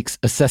 high-stakes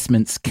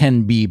assessments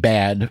can be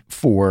bad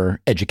for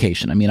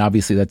education. I mean,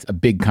 obviously, that's a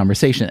big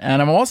conversation.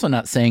 And I'm also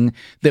not saying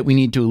that we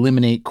need to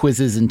eliminate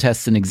quizzes and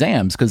tests and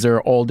exams, because there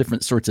are all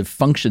different sorts of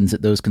functions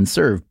that those can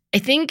serve. I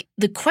think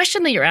the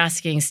question that you're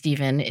asking,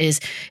 Stephen, is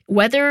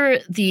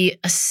whether the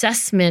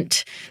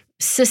assessment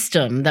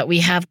system that we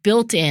have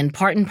built in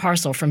part and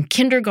parcel from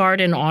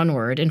kindergarten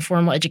onward in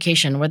formal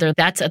education, whether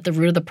that's at the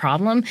root of the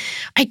problem.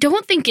 I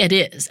don't think it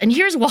is. And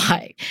here's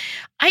why.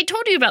 I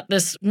told you about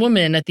this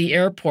woman at the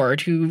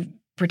airport who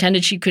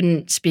pretended she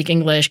couldn't speak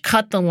English,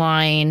 cut the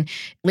line,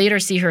 later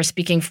see her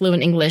speaking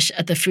fluent English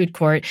at the food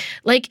court.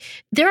 Like,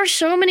 there are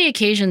so many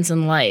occasions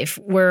in life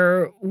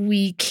where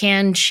we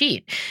can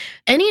cheat.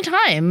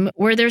 Anytime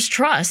where there's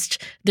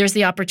trust, there's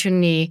the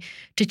opportunity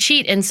to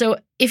cheat. And so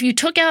if you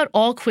took out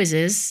all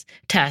quizzes,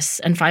 tests,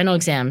 and final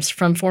exams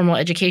from formal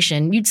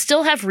education, you'd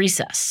still have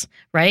recess,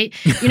 right?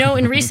 You know,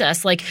 in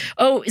recess, like,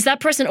 oh, is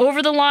that person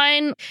over the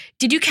line?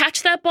 Did you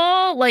catch that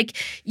ball? Like,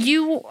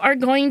 you are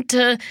going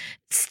to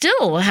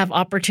still have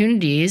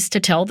opportunities to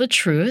tell the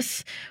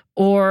truth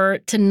or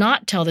to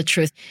not tell the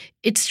truth.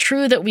 It's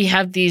true that we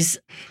have these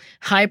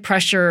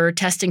high-pressure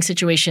testing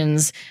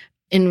situations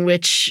in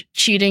which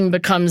cheating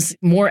becomes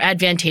more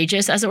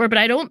advantageous, as it were. But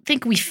I don't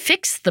think we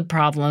fix the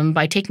problem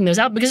by taking those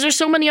out because there's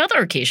so many other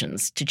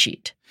occasions to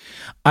cheat.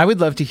 I would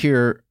love to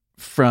hear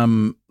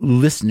from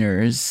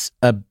listeners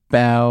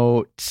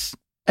about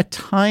a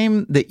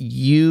time that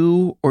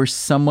you or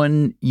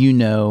someone you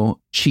know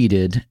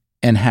cheated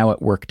and how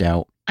it worked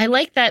out. I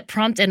like that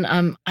prompt.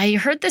 And I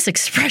heard this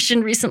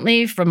expression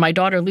recently from my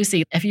daughter,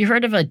 Lucy. Have you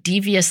heard of a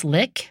devious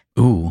lick?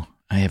 Ooh,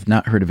 I have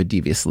not heard of a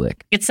devious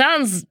lick. It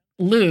sounds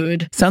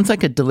lewd. Sounds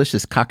like a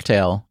delicious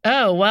cocktail.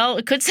 Oh, well,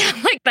 it could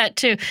sound like that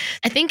too.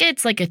 I think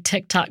it's like a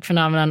TikTok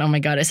phenomenon. Oh my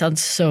God, it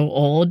sounds so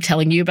old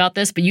telling you about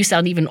this, but you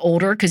sound even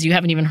older because you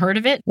haven't even heard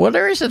of it. Well,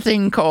 there is a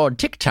thing called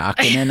TikTok,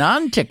 and then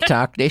on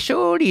TikTok, they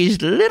show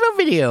these little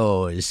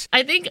videos.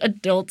 I think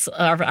adults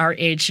of our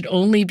age should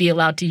only be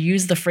allowed to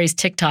use the phrase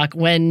TikTok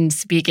when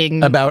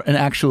speaking about an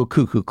actual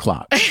cuckoo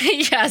clock.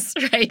 Yes,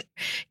 right.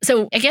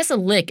 So I guess a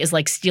lick is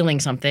like stealing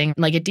something.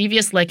 Like a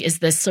devious lick is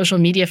this social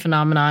media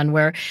phenomenon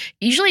where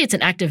usually it's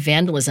an act of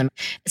vandalism.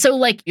 So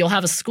like you'll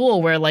have a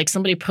school where like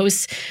somebody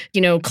posts,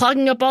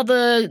 clogging up all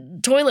the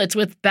toilets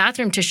with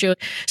bathroom tissue.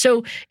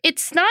 So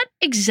it's not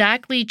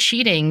exactly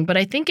cheating, but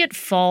I think it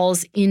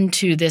falls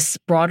into this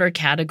broader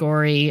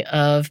category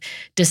of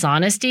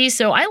dishonesty.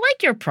 So I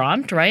like your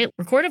prompt, right?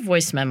 Record a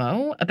voice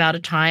memo about a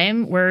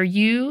time where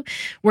you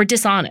were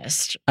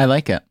dishonest. I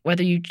like it.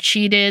 Whether you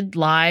cheated,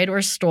 lied,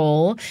 or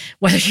stole,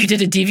 whether you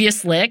did a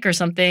devious lick or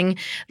something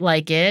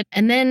like it,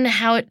 and then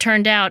how it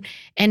turned out.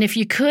 And if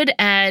you could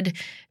add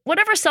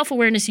whatever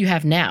self-awareness you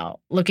have now,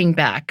 looking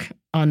back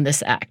on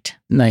this act.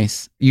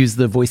 Nice. Use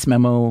the voice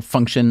memo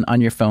function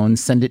on your phone.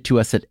 Send it to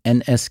us at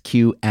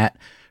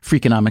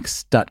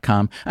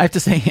nsq@freakonomics.com. I have to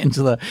say,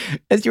 Angela,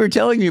 as you were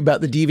telling me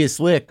about the devious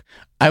lick,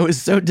 I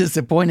was so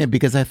disappointed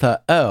because I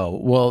thought, oh,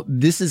 well,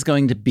 this is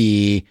going to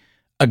be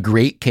a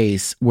great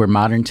case where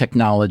modern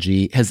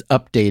technology has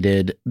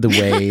updated the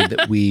way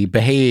that we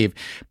behave.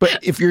 But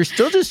if you're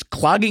still just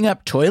clogging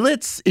up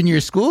toilets in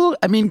your school,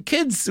 I mean,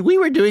 kids, we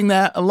were doing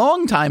that a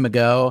long time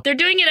ago. They're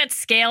doing it at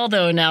scale,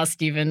 though, now,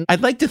 Stephen.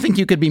 I'd like to think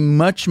you could be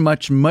much,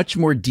 much, much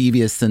more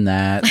devious than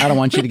that. I don't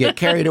want you to get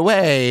carried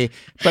away,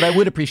 but I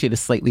would appreciate a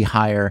slightly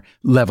higher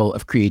level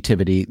of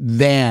creativity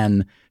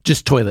than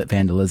just toilet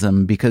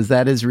vandalism, because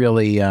that is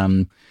really...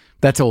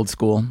 that's old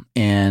school,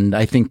 and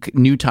I think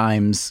new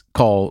times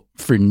call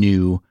for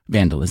new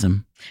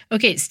vandalism.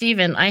 Okay,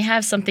 Stephen, I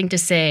have something to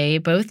say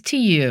both to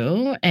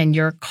you and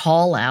your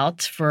call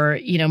out for,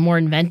 more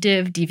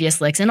inventive,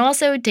 devious licks, and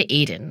also to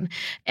Aiden.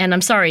 And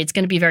I'm sorry, it's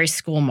going to be very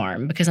school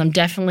marm because I'm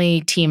definitely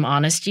team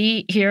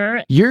honesty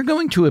here. You're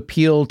going to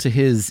appeal to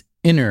his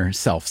inner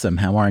self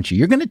somehow, aren't you?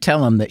 You're going to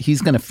tell him that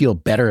he's going to feel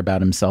better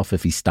about himself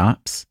if he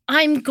stops.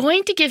 I'm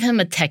going to give him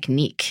a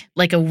technique,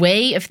 like a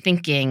way of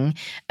thinking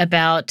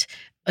about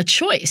a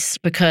choice,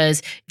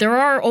 because there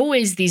are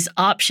always these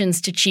options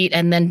to cheat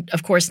and then,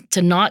 of course,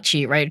 to not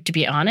cheat, right? To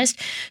be honest.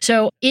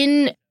 So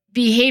in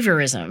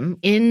behaviorism,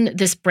 in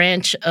this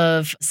branch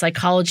of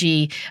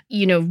psychology,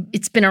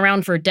 it's been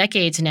around for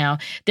decades now.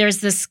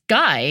 There's this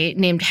guy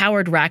named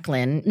Howard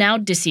Rachlin, now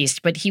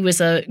deceased, but he was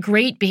a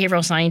great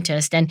behavioral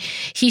scientist. And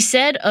he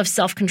said of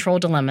self-control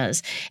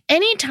dilemmas,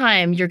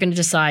 anytime you're going to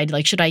decide,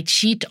 like, should I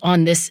cheat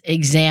on this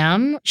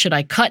exam? Should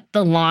I cut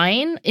the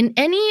line? In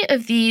any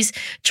of these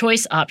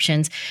choice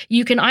options,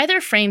 you can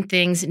either frame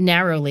things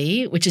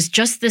narrowly, which is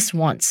just this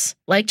once.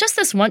 Like, just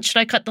this once, should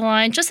I cut the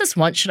line? Just this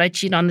once, should I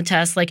cheat on the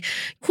test? Like,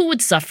 who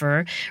would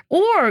suffer?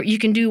 Or you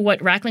can do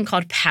what Rachlin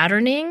called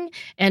patterning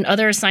and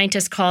other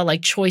scientists call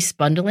like choice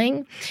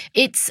bundling.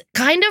 It's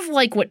kind of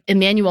like what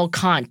Immanuel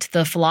Kant,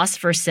 the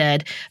philosopher,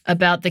 said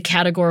about the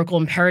categorical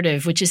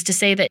imperative, which is to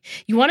say that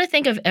you want to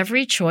think of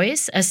every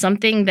choice as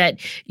something that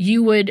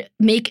you would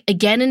make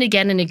again and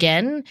again and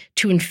again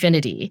to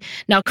infinity.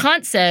 Now,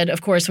 Kant said,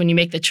 of course, when you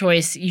make the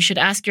choice, you should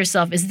ask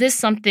yourself, is this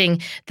something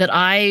that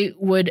I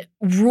would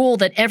rule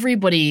that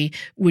everybody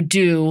would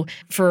do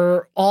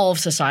for all of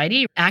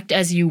society? Act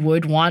as you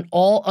would want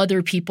all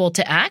other people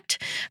to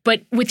act.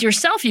 But with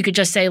yourself, you could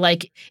just say,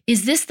 like,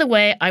 is this the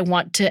way I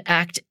want to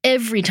act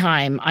every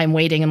time I'm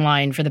waiting in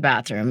line for the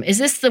bathroom? Is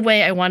this the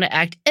way I want to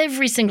act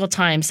every single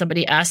time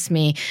somebody asks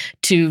me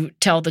to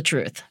tell the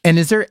truth? And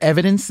is there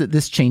evidence that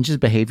this changes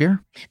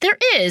behavior? There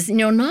is,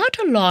 not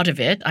a lot of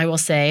it, I will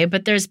say,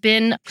 but there's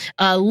been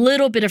a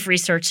little bit of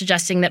research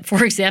suggesting that,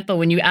 for example,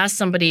 when you ask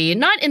somebody,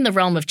 not in the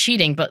realm of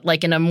cheating, but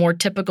like in a more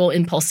typical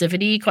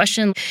impulsivity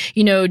question,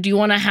 do you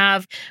want to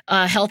have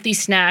a healthy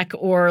snack snack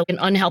or an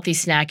unhealthy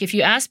snack, if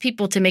you ask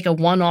people to make a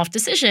one-off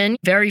decision,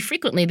 very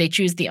frequently they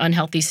choose the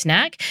unhealthy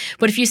snack.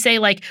 But if you say,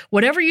 like,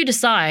 whatever you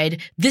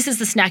decide, this is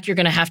the snack you're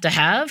going to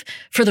have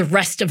for the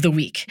rest of the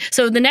week.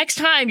 So the next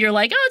time you're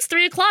like, oh, it's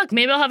 3 o'clock,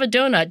 maybe I'll have a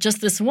donut just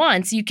this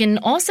once. You can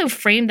also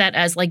frame that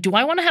as like, do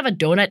I want to have a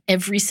donut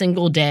every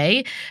single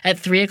day at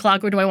 3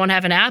 o'clock, or do I want to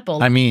have an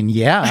apple? I mean,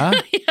 yeah.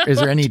 Is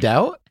there any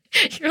doubt?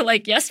 You're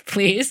like, yes,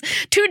 please.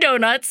 2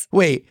 donuts.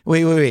 Wait.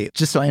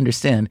 Just so I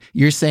understand,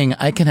 you're saying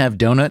I can have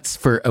donuts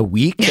for a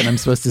week and I'm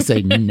supposed to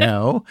say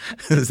no?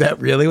 Is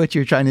that really what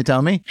you're trying to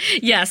tell me?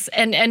 Yes.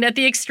 And at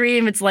the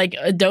extreme, it's like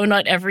a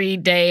donut every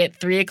day at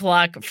 3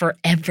 o'clock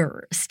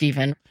forever,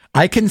 Stephen.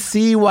 I can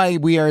see why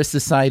we are a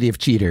society of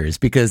cheaters,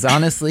 because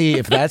honestly,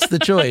 if that's the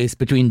choice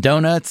between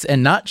donuts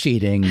and not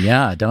cheating,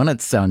 yeah,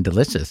 donuts sound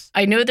delicious.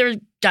 I know there's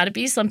got to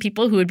be some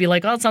people who would be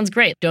like, oh, it sounds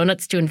great,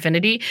 donuts to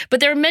infinity. But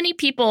there are many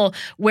people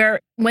where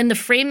when the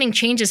framing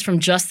changes from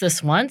just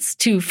this once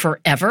to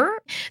forever,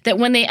 that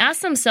when they ask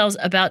themselves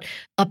about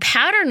a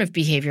pattern of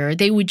behavior,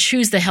 they would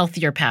choose the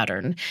healthier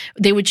pattern.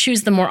 They would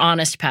choose the more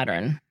honest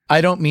pattern. I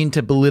don't mean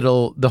to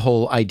belittle the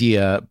whole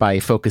idea by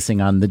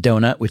focusing on the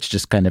donut, which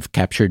just kind of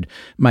captured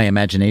my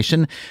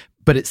imagination.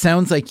 But it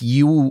sounds like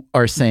you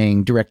are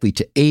saying directly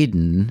to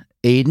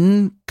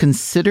Aiden,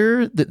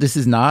 consider that this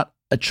is not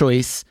a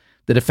choice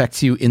that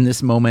affects you in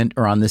this moment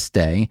or on this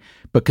day,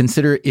 but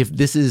consider if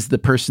this is the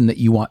person that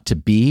you want to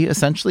be,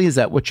 essentially. Is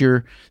that what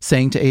you're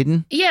saying to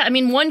Aiden? Yeah, I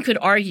mean, one could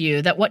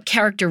argue that what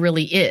character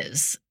really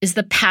is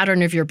the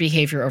pattern of your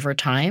behavior over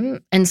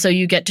time. And so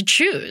you get to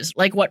choose,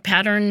 like, what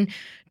pattern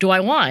do I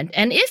want?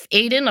 And if,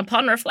 Aiden,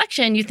 upon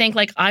reflection, you think,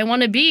 like, I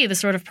want to be the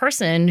sort of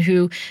person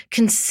who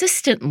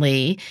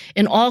consistently,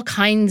 in all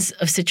kinds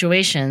of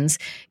situations,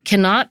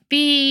 cannot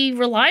be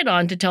relied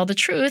on to tell the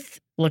truth,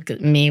 look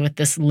at me with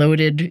this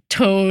loaded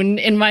tone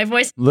in my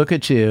voice. Look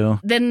at you.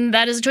 Then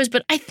that is a choice.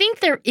 But I think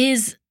there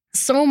is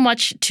so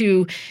much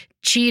to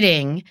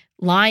cheating,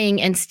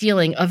 lying, and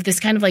stealing of this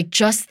kind of like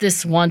just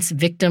this once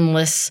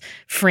victimless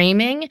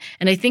framing.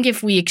 And I think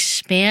if we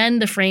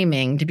expand the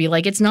framing to be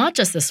like, it's not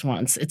just this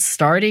once, it's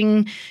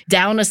starting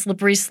down a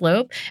slippery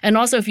slope. And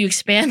also if you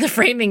expand the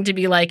framing to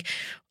be like,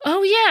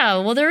 oh yeah,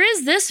 well, there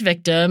is this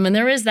victim and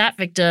there is that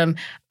victim,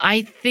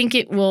 I think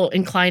it will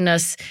incline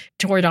us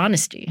toward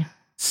honesty.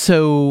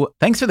 So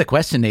thanks for the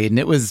question, Aiden.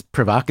 It was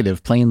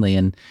provocative, plainly,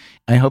 and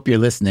I hope you're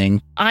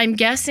listening. I'm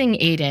guessing,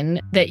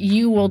 Aiden, that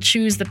you will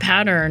choose the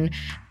pattern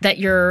that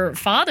your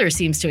father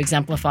seems to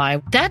exemplify.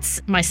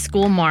 That's my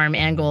school marm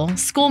angle.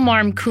 School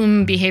marm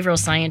cum behavioral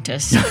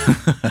scientist.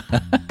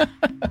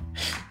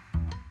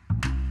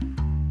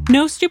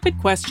 No Stupid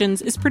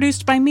Questions is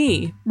produced by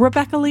me,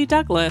 Rebecca Lee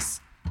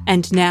Douglas.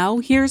 And now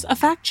here's a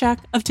fact check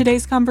of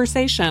today's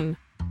conversation.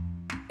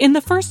 In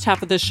the first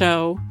half of the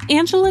show,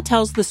 Angela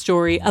tells the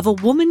story of a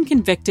woman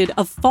convicted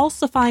of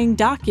falsifying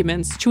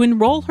documents to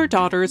enroll her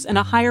daughters in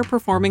a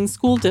higher-performing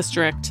school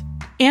district.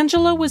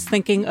 Angela was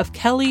thinking of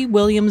Kelly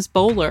Williams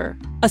Bowler,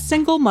 a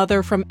single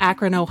mother from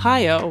Akron,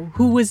 Ohio,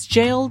 who was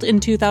jailed in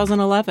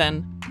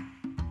 2011.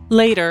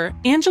 Later,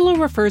 Angela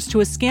refers to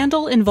a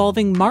scandal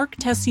involving Mark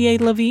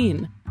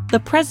Tessier-Lavigne, the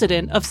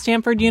president of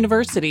Stanford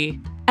University.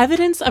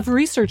 Evidence of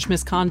research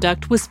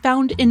misconduct was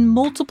found in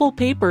multiple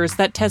papers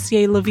that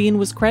Tessier-Lavigne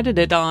was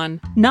credited on,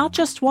 not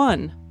just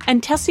one.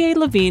 And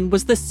Tessier-Lavigne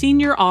was the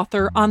senior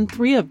author on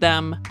 3 of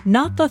them,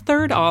 not the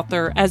third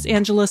author, as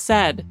Angela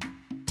said.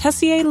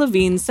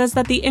 Tessier-Lavigne says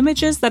that the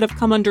images that have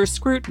come under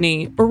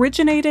scrutiny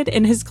originated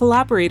in his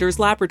collaborators'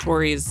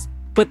 laboratories,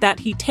 but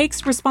that he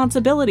takes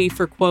responsibility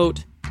for,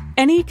 quote,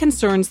 any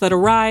concerns that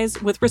arise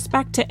with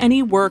respect to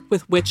any work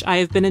with which I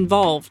have been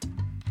involved.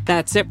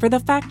 That's it for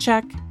the fact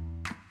check.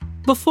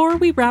 Before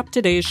we wrap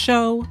today's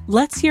show,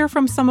 let's hear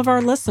from some of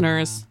our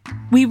listeners.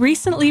 We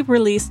recently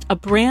released a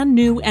brand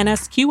new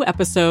NSQ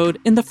episode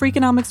in the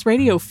Freakonomics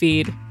radio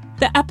feed.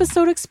 The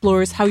episode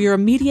explores how your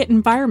immediate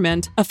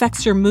environment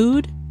affects your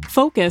mood,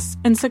 focus,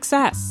 and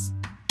success.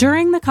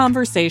 During the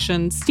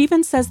conversation,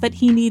 Stephen says that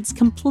he needs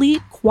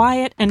complete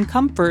quiet and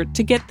comfort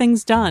to get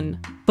things done.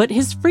 But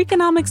his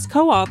Freakonomics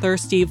co-author,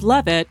 Steve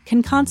Levitt,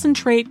 can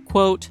concentrate,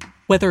 quote,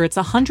 whether it's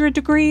 100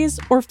 degrees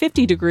or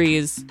 50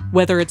 degrees,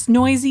 whether it's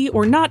noisy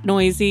or not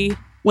noisy,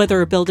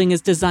 whether a building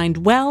is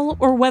designed well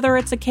or whether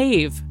it's a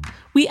cave.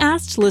 We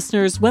asked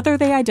listeners whether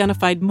they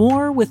identified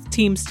more with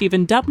Team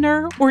Stephen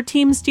Dubner or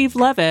Team Steve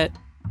Levitt.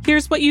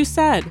 Here's what you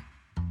said.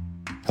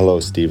 Hello,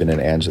 Stephen and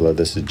Angela.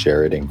 This is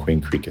Jared in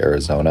Queen Creek,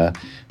 Arizona.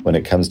 When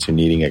it comes to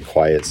needing a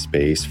quiet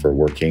space for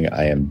working,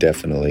 I am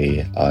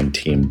definitely on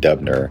Team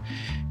Dubner.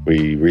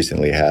 We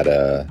recently had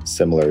a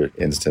similar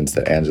instance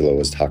that Angela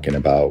was talking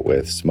about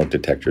with smoke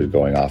detectors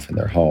going off in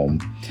their home,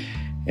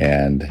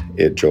 and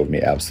it drove me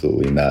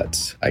absolutely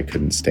nuts. I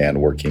couldn't stand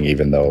working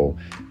even though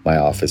my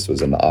office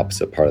was in the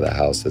opposite part of the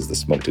house as the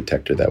smoke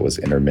detector that was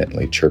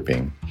intermittently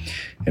chirping.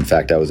 In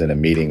fact, I was in a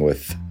meeting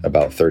with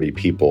about 30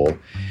 people,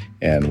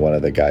 and one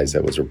of the guys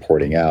that was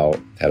reporting out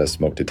had a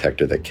smoke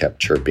detector that kept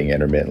chirping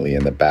intermittently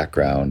in the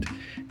background,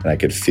 and I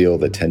could feel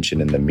the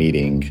tension in the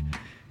meeting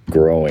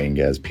growing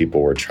as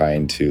people were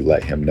trying to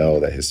let him know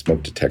that his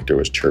smoke detector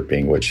was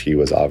chirping, which he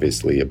was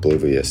obviously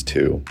oblivious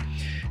to.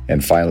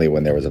 And finally,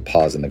 when there was a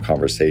pause in the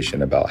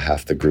conversation, about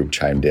half the group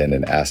chimed in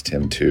and asked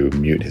him to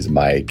mute his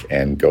mic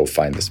and go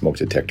find the smoke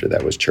detector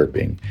that was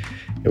chirping.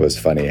 It was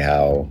funny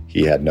how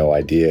he had no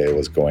idea it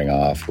was going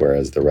off,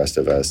 whereas the rest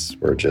of us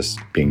were just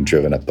being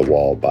driven up the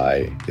wall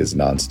by his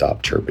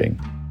nonstop chirping.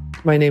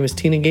 My name is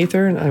Tina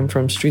Gaither, and I'm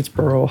from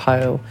Streetsboro,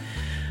 Ohio.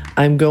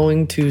 I'm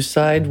going to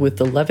side with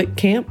the Levitt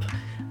camp.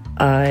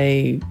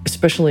 I,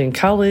 especially in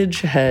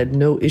college, had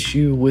no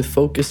issue with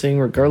focusing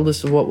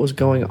regardless of what was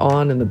going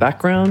on in the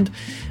background.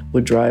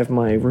 Would drive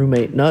my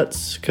roommate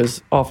nuts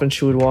because often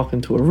she would walk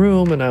into a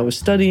room and I was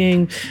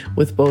studying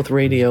with both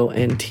radio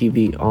and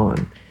TV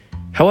on.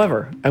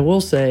 However, I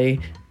will say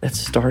that's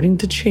starting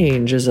to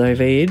change as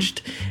I've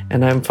aged,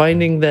 and I'm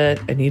finding that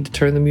I need to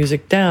turn the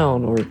music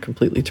down or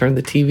completely turn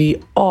the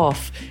TV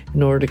off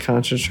in order to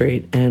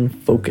concentrate and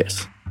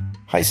focus.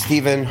 Hi,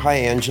 Stephen. Hi,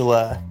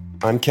 Angela.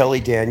 I'm Kelly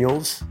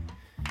Daniels.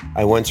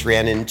 I once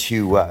ran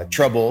into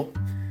trouble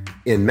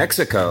in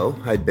Mexico.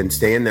 I'd been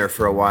staying there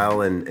for a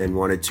while and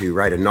wanted to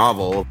write a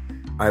novel.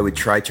 I would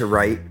try to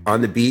write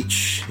on the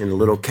beach in a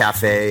little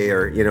cafe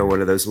or, one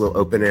of those little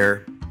open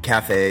air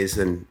cafes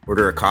and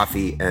order a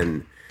coffee.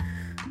 And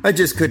I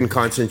just couldn't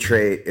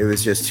concentrate. It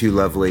was just too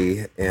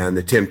lovely. And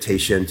the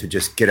temptation to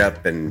just get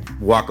up and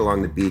walk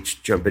along the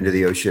beach, jump into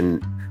the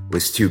ocean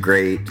was too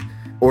great,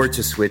 or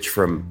to switch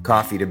from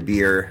coffee to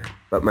beer.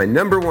 But my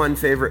number one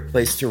favorite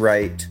place to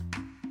write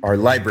are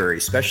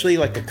libraries, especially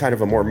like a kind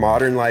of a more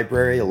modern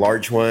library, a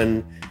large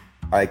one.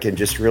 I can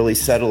just really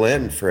settle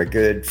in for a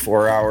good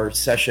 4-hour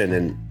session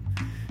and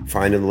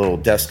find a little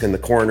desk in the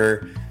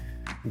corner,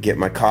 get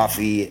my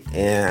coffee,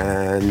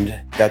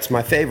 and that's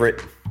my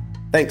favorite.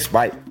 Thanks,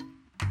 bye.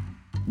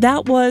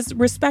 That was,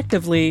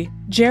 respectively,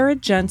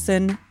 Jared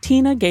Jensen,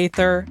 Tina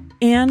Gaither,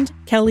 and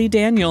Kelly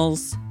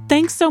Daniels.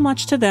 Thanks so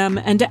much to them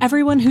and to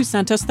everyone who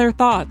sent us their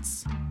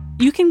thoughts.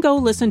 You can go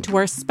listen to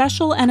our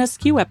special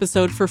NSQ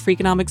episode for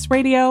Freakonomics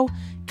Radio,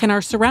 Can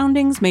Our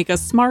Surroundings Make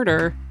Us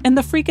Smarter?, in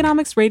the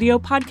Freakonomics Radio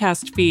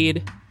podcast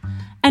feed.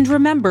 And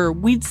remember,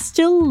 we'd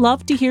still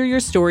love to hear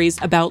your stories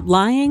about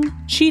lying,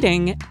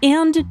 cheating,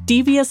 and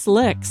devious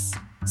licks.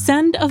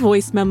 Send a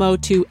voice memo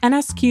to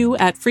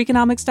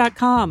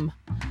nsq@freakonomics.com.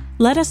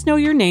 Let us know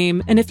your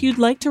name and if you'd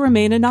like to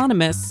remain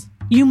anonymous.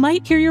 You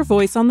might hear your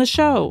voice on the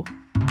show.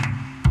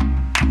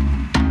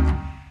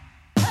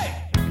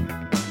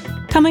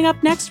 Coming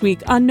up next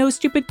week on No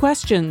Stupid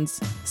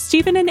Questions,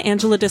 Stephen and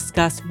Angela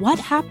discuss what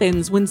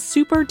happens when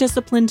super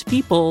disciplined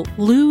people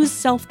lose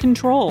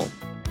self-control.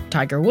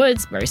 Tiger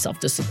Woods, very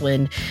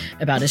self-disciplined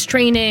about his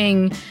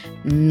training,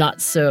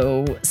 not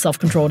so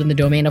self-controlled in the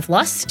domain of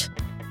lust.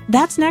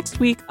 That's next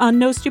week on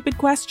No Stupid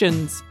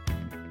Questions.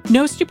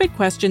 No Stupid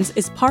Questions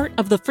is part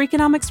of the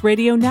Freakonomics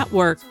Radio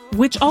Network,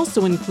 which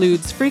also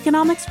includes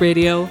Freakonomics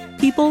Radio,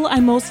 People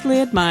I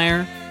Mostly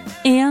Admire,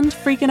 and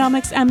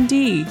Freakonomics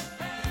MD.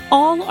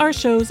 All our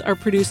shows are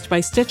produced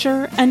by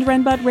Stitcher and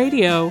Renbud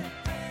Radio.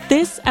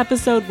 This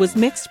episode was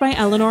mixed by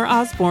Eleanor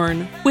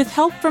Osborne, with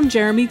help from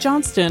Jeremy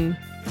Johnston.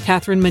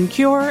 Catherine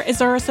Mancure is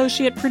our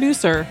associate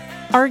producer.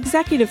 Our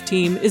executive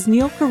team is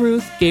Neil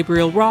Carruth,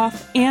 Gabriel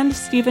Roth, and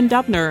Stephen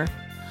Dubner.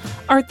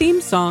 Our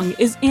theme song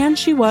is And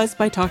She Was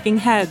by Talking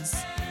Heads.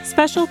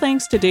 Special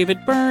thanks to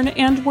David Byrne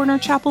and Warner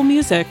Chappell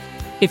Music.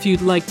 If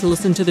you'd like to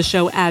listen to the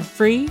show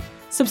ad-free,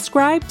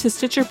 subscribe to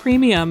Stitcher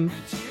Premium.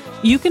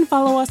 You can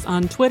follow us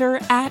on Twitter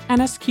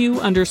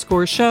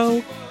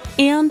 @NSQ_show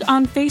and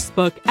on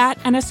Facebook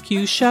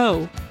 @NSQ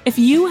Show. If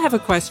you have a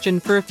question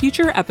for a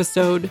future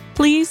episode,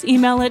 please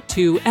email it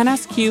to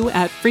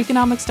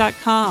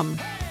nsq@freakonomics.com.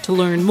 To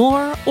learn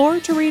more or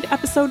to read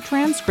episode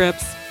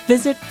transcripts,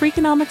 visit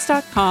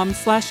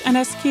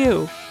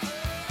freakonomics.com/NSQ.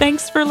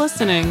 Thanks for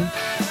listening.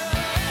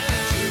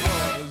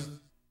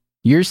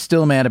 You're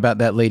still mad about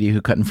that lady who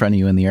cut in front of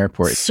you in the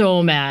airport.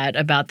 So mad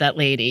about that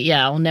lady.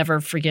 Yeah, I'll never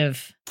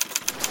forgive.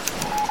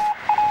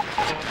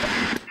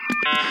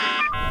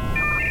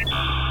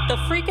 The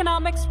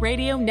Freakonomics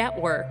Radio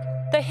Network,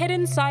 the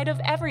hidden side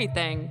of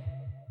everything.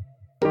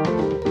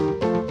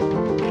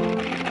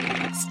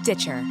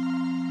 Stitcher.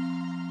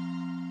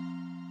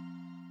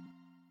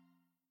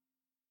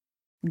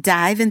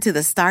 Dive into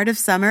the start of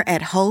summer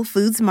at Whole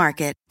Foods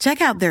Market.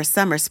 Check out their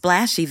Summer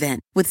Splash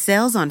event with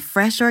sales on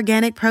fresh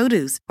organic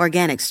produce,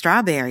 organic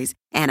strawberries,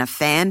 and a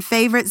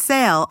fan-favorite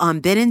sale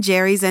on Ben &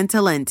 Jerry's and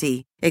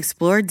Talenti.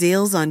 Explore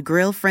deals on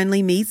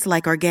grill-friendly meats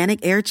like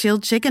organic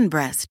air-chilled chicken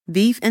breast,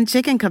 beef and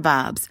chicken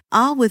kebabs,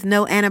 all with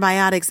no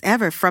antibiotics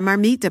ever from our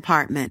meat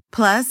department.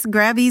 Plus,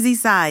 grab easy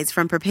sides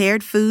from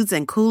prepared foods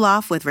and cool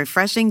off with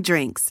refreshing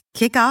drinks.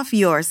 Kick off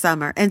your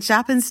summer and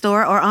shop in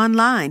store or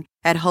online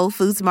at Whole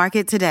Foods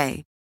Market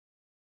today.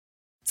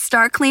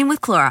 Start clean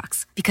with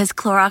Clorox, because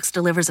Clorox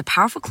delivers a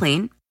powerful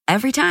clean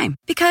every time.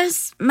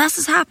 Because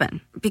messes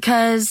happen.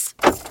 Because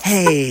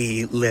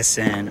Hey,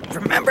 listen,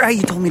 remember how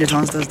you told me to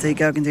toss those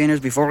takeout containers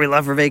before we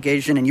left for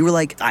vacation? And you were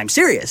like, I'm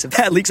serious. If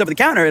that leaks over the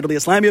counter, it'll be a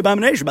slimy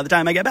abomination by the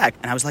time I get back.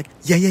 And I was like,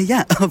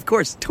 yeah, of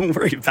course. Don't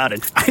worry about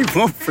it. I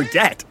won't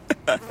forget.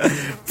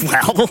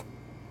 Well.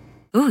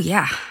 Ooh,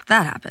 yeah,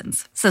 that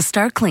happens. So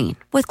start clean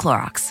with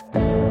Clorox.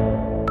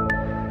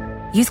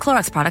 Use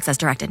Clorox products as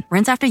directed.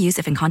 Rinse after use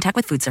if in contact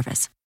with food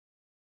surface.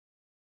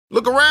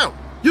 Look around.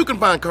 You can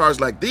find cars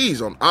like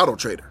these on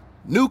AutoTrader.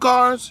 New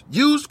cars,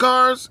 used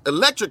cars,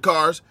 electric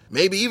cars,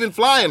 maybe even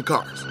flying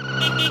cars.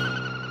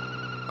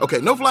 Okay,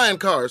 no flying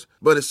cars,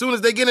 but as soon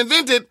as they get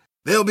invented,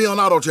 they'll be on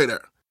AutoTrader.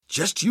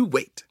 Just you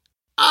wait.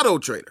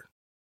 AutoTrader.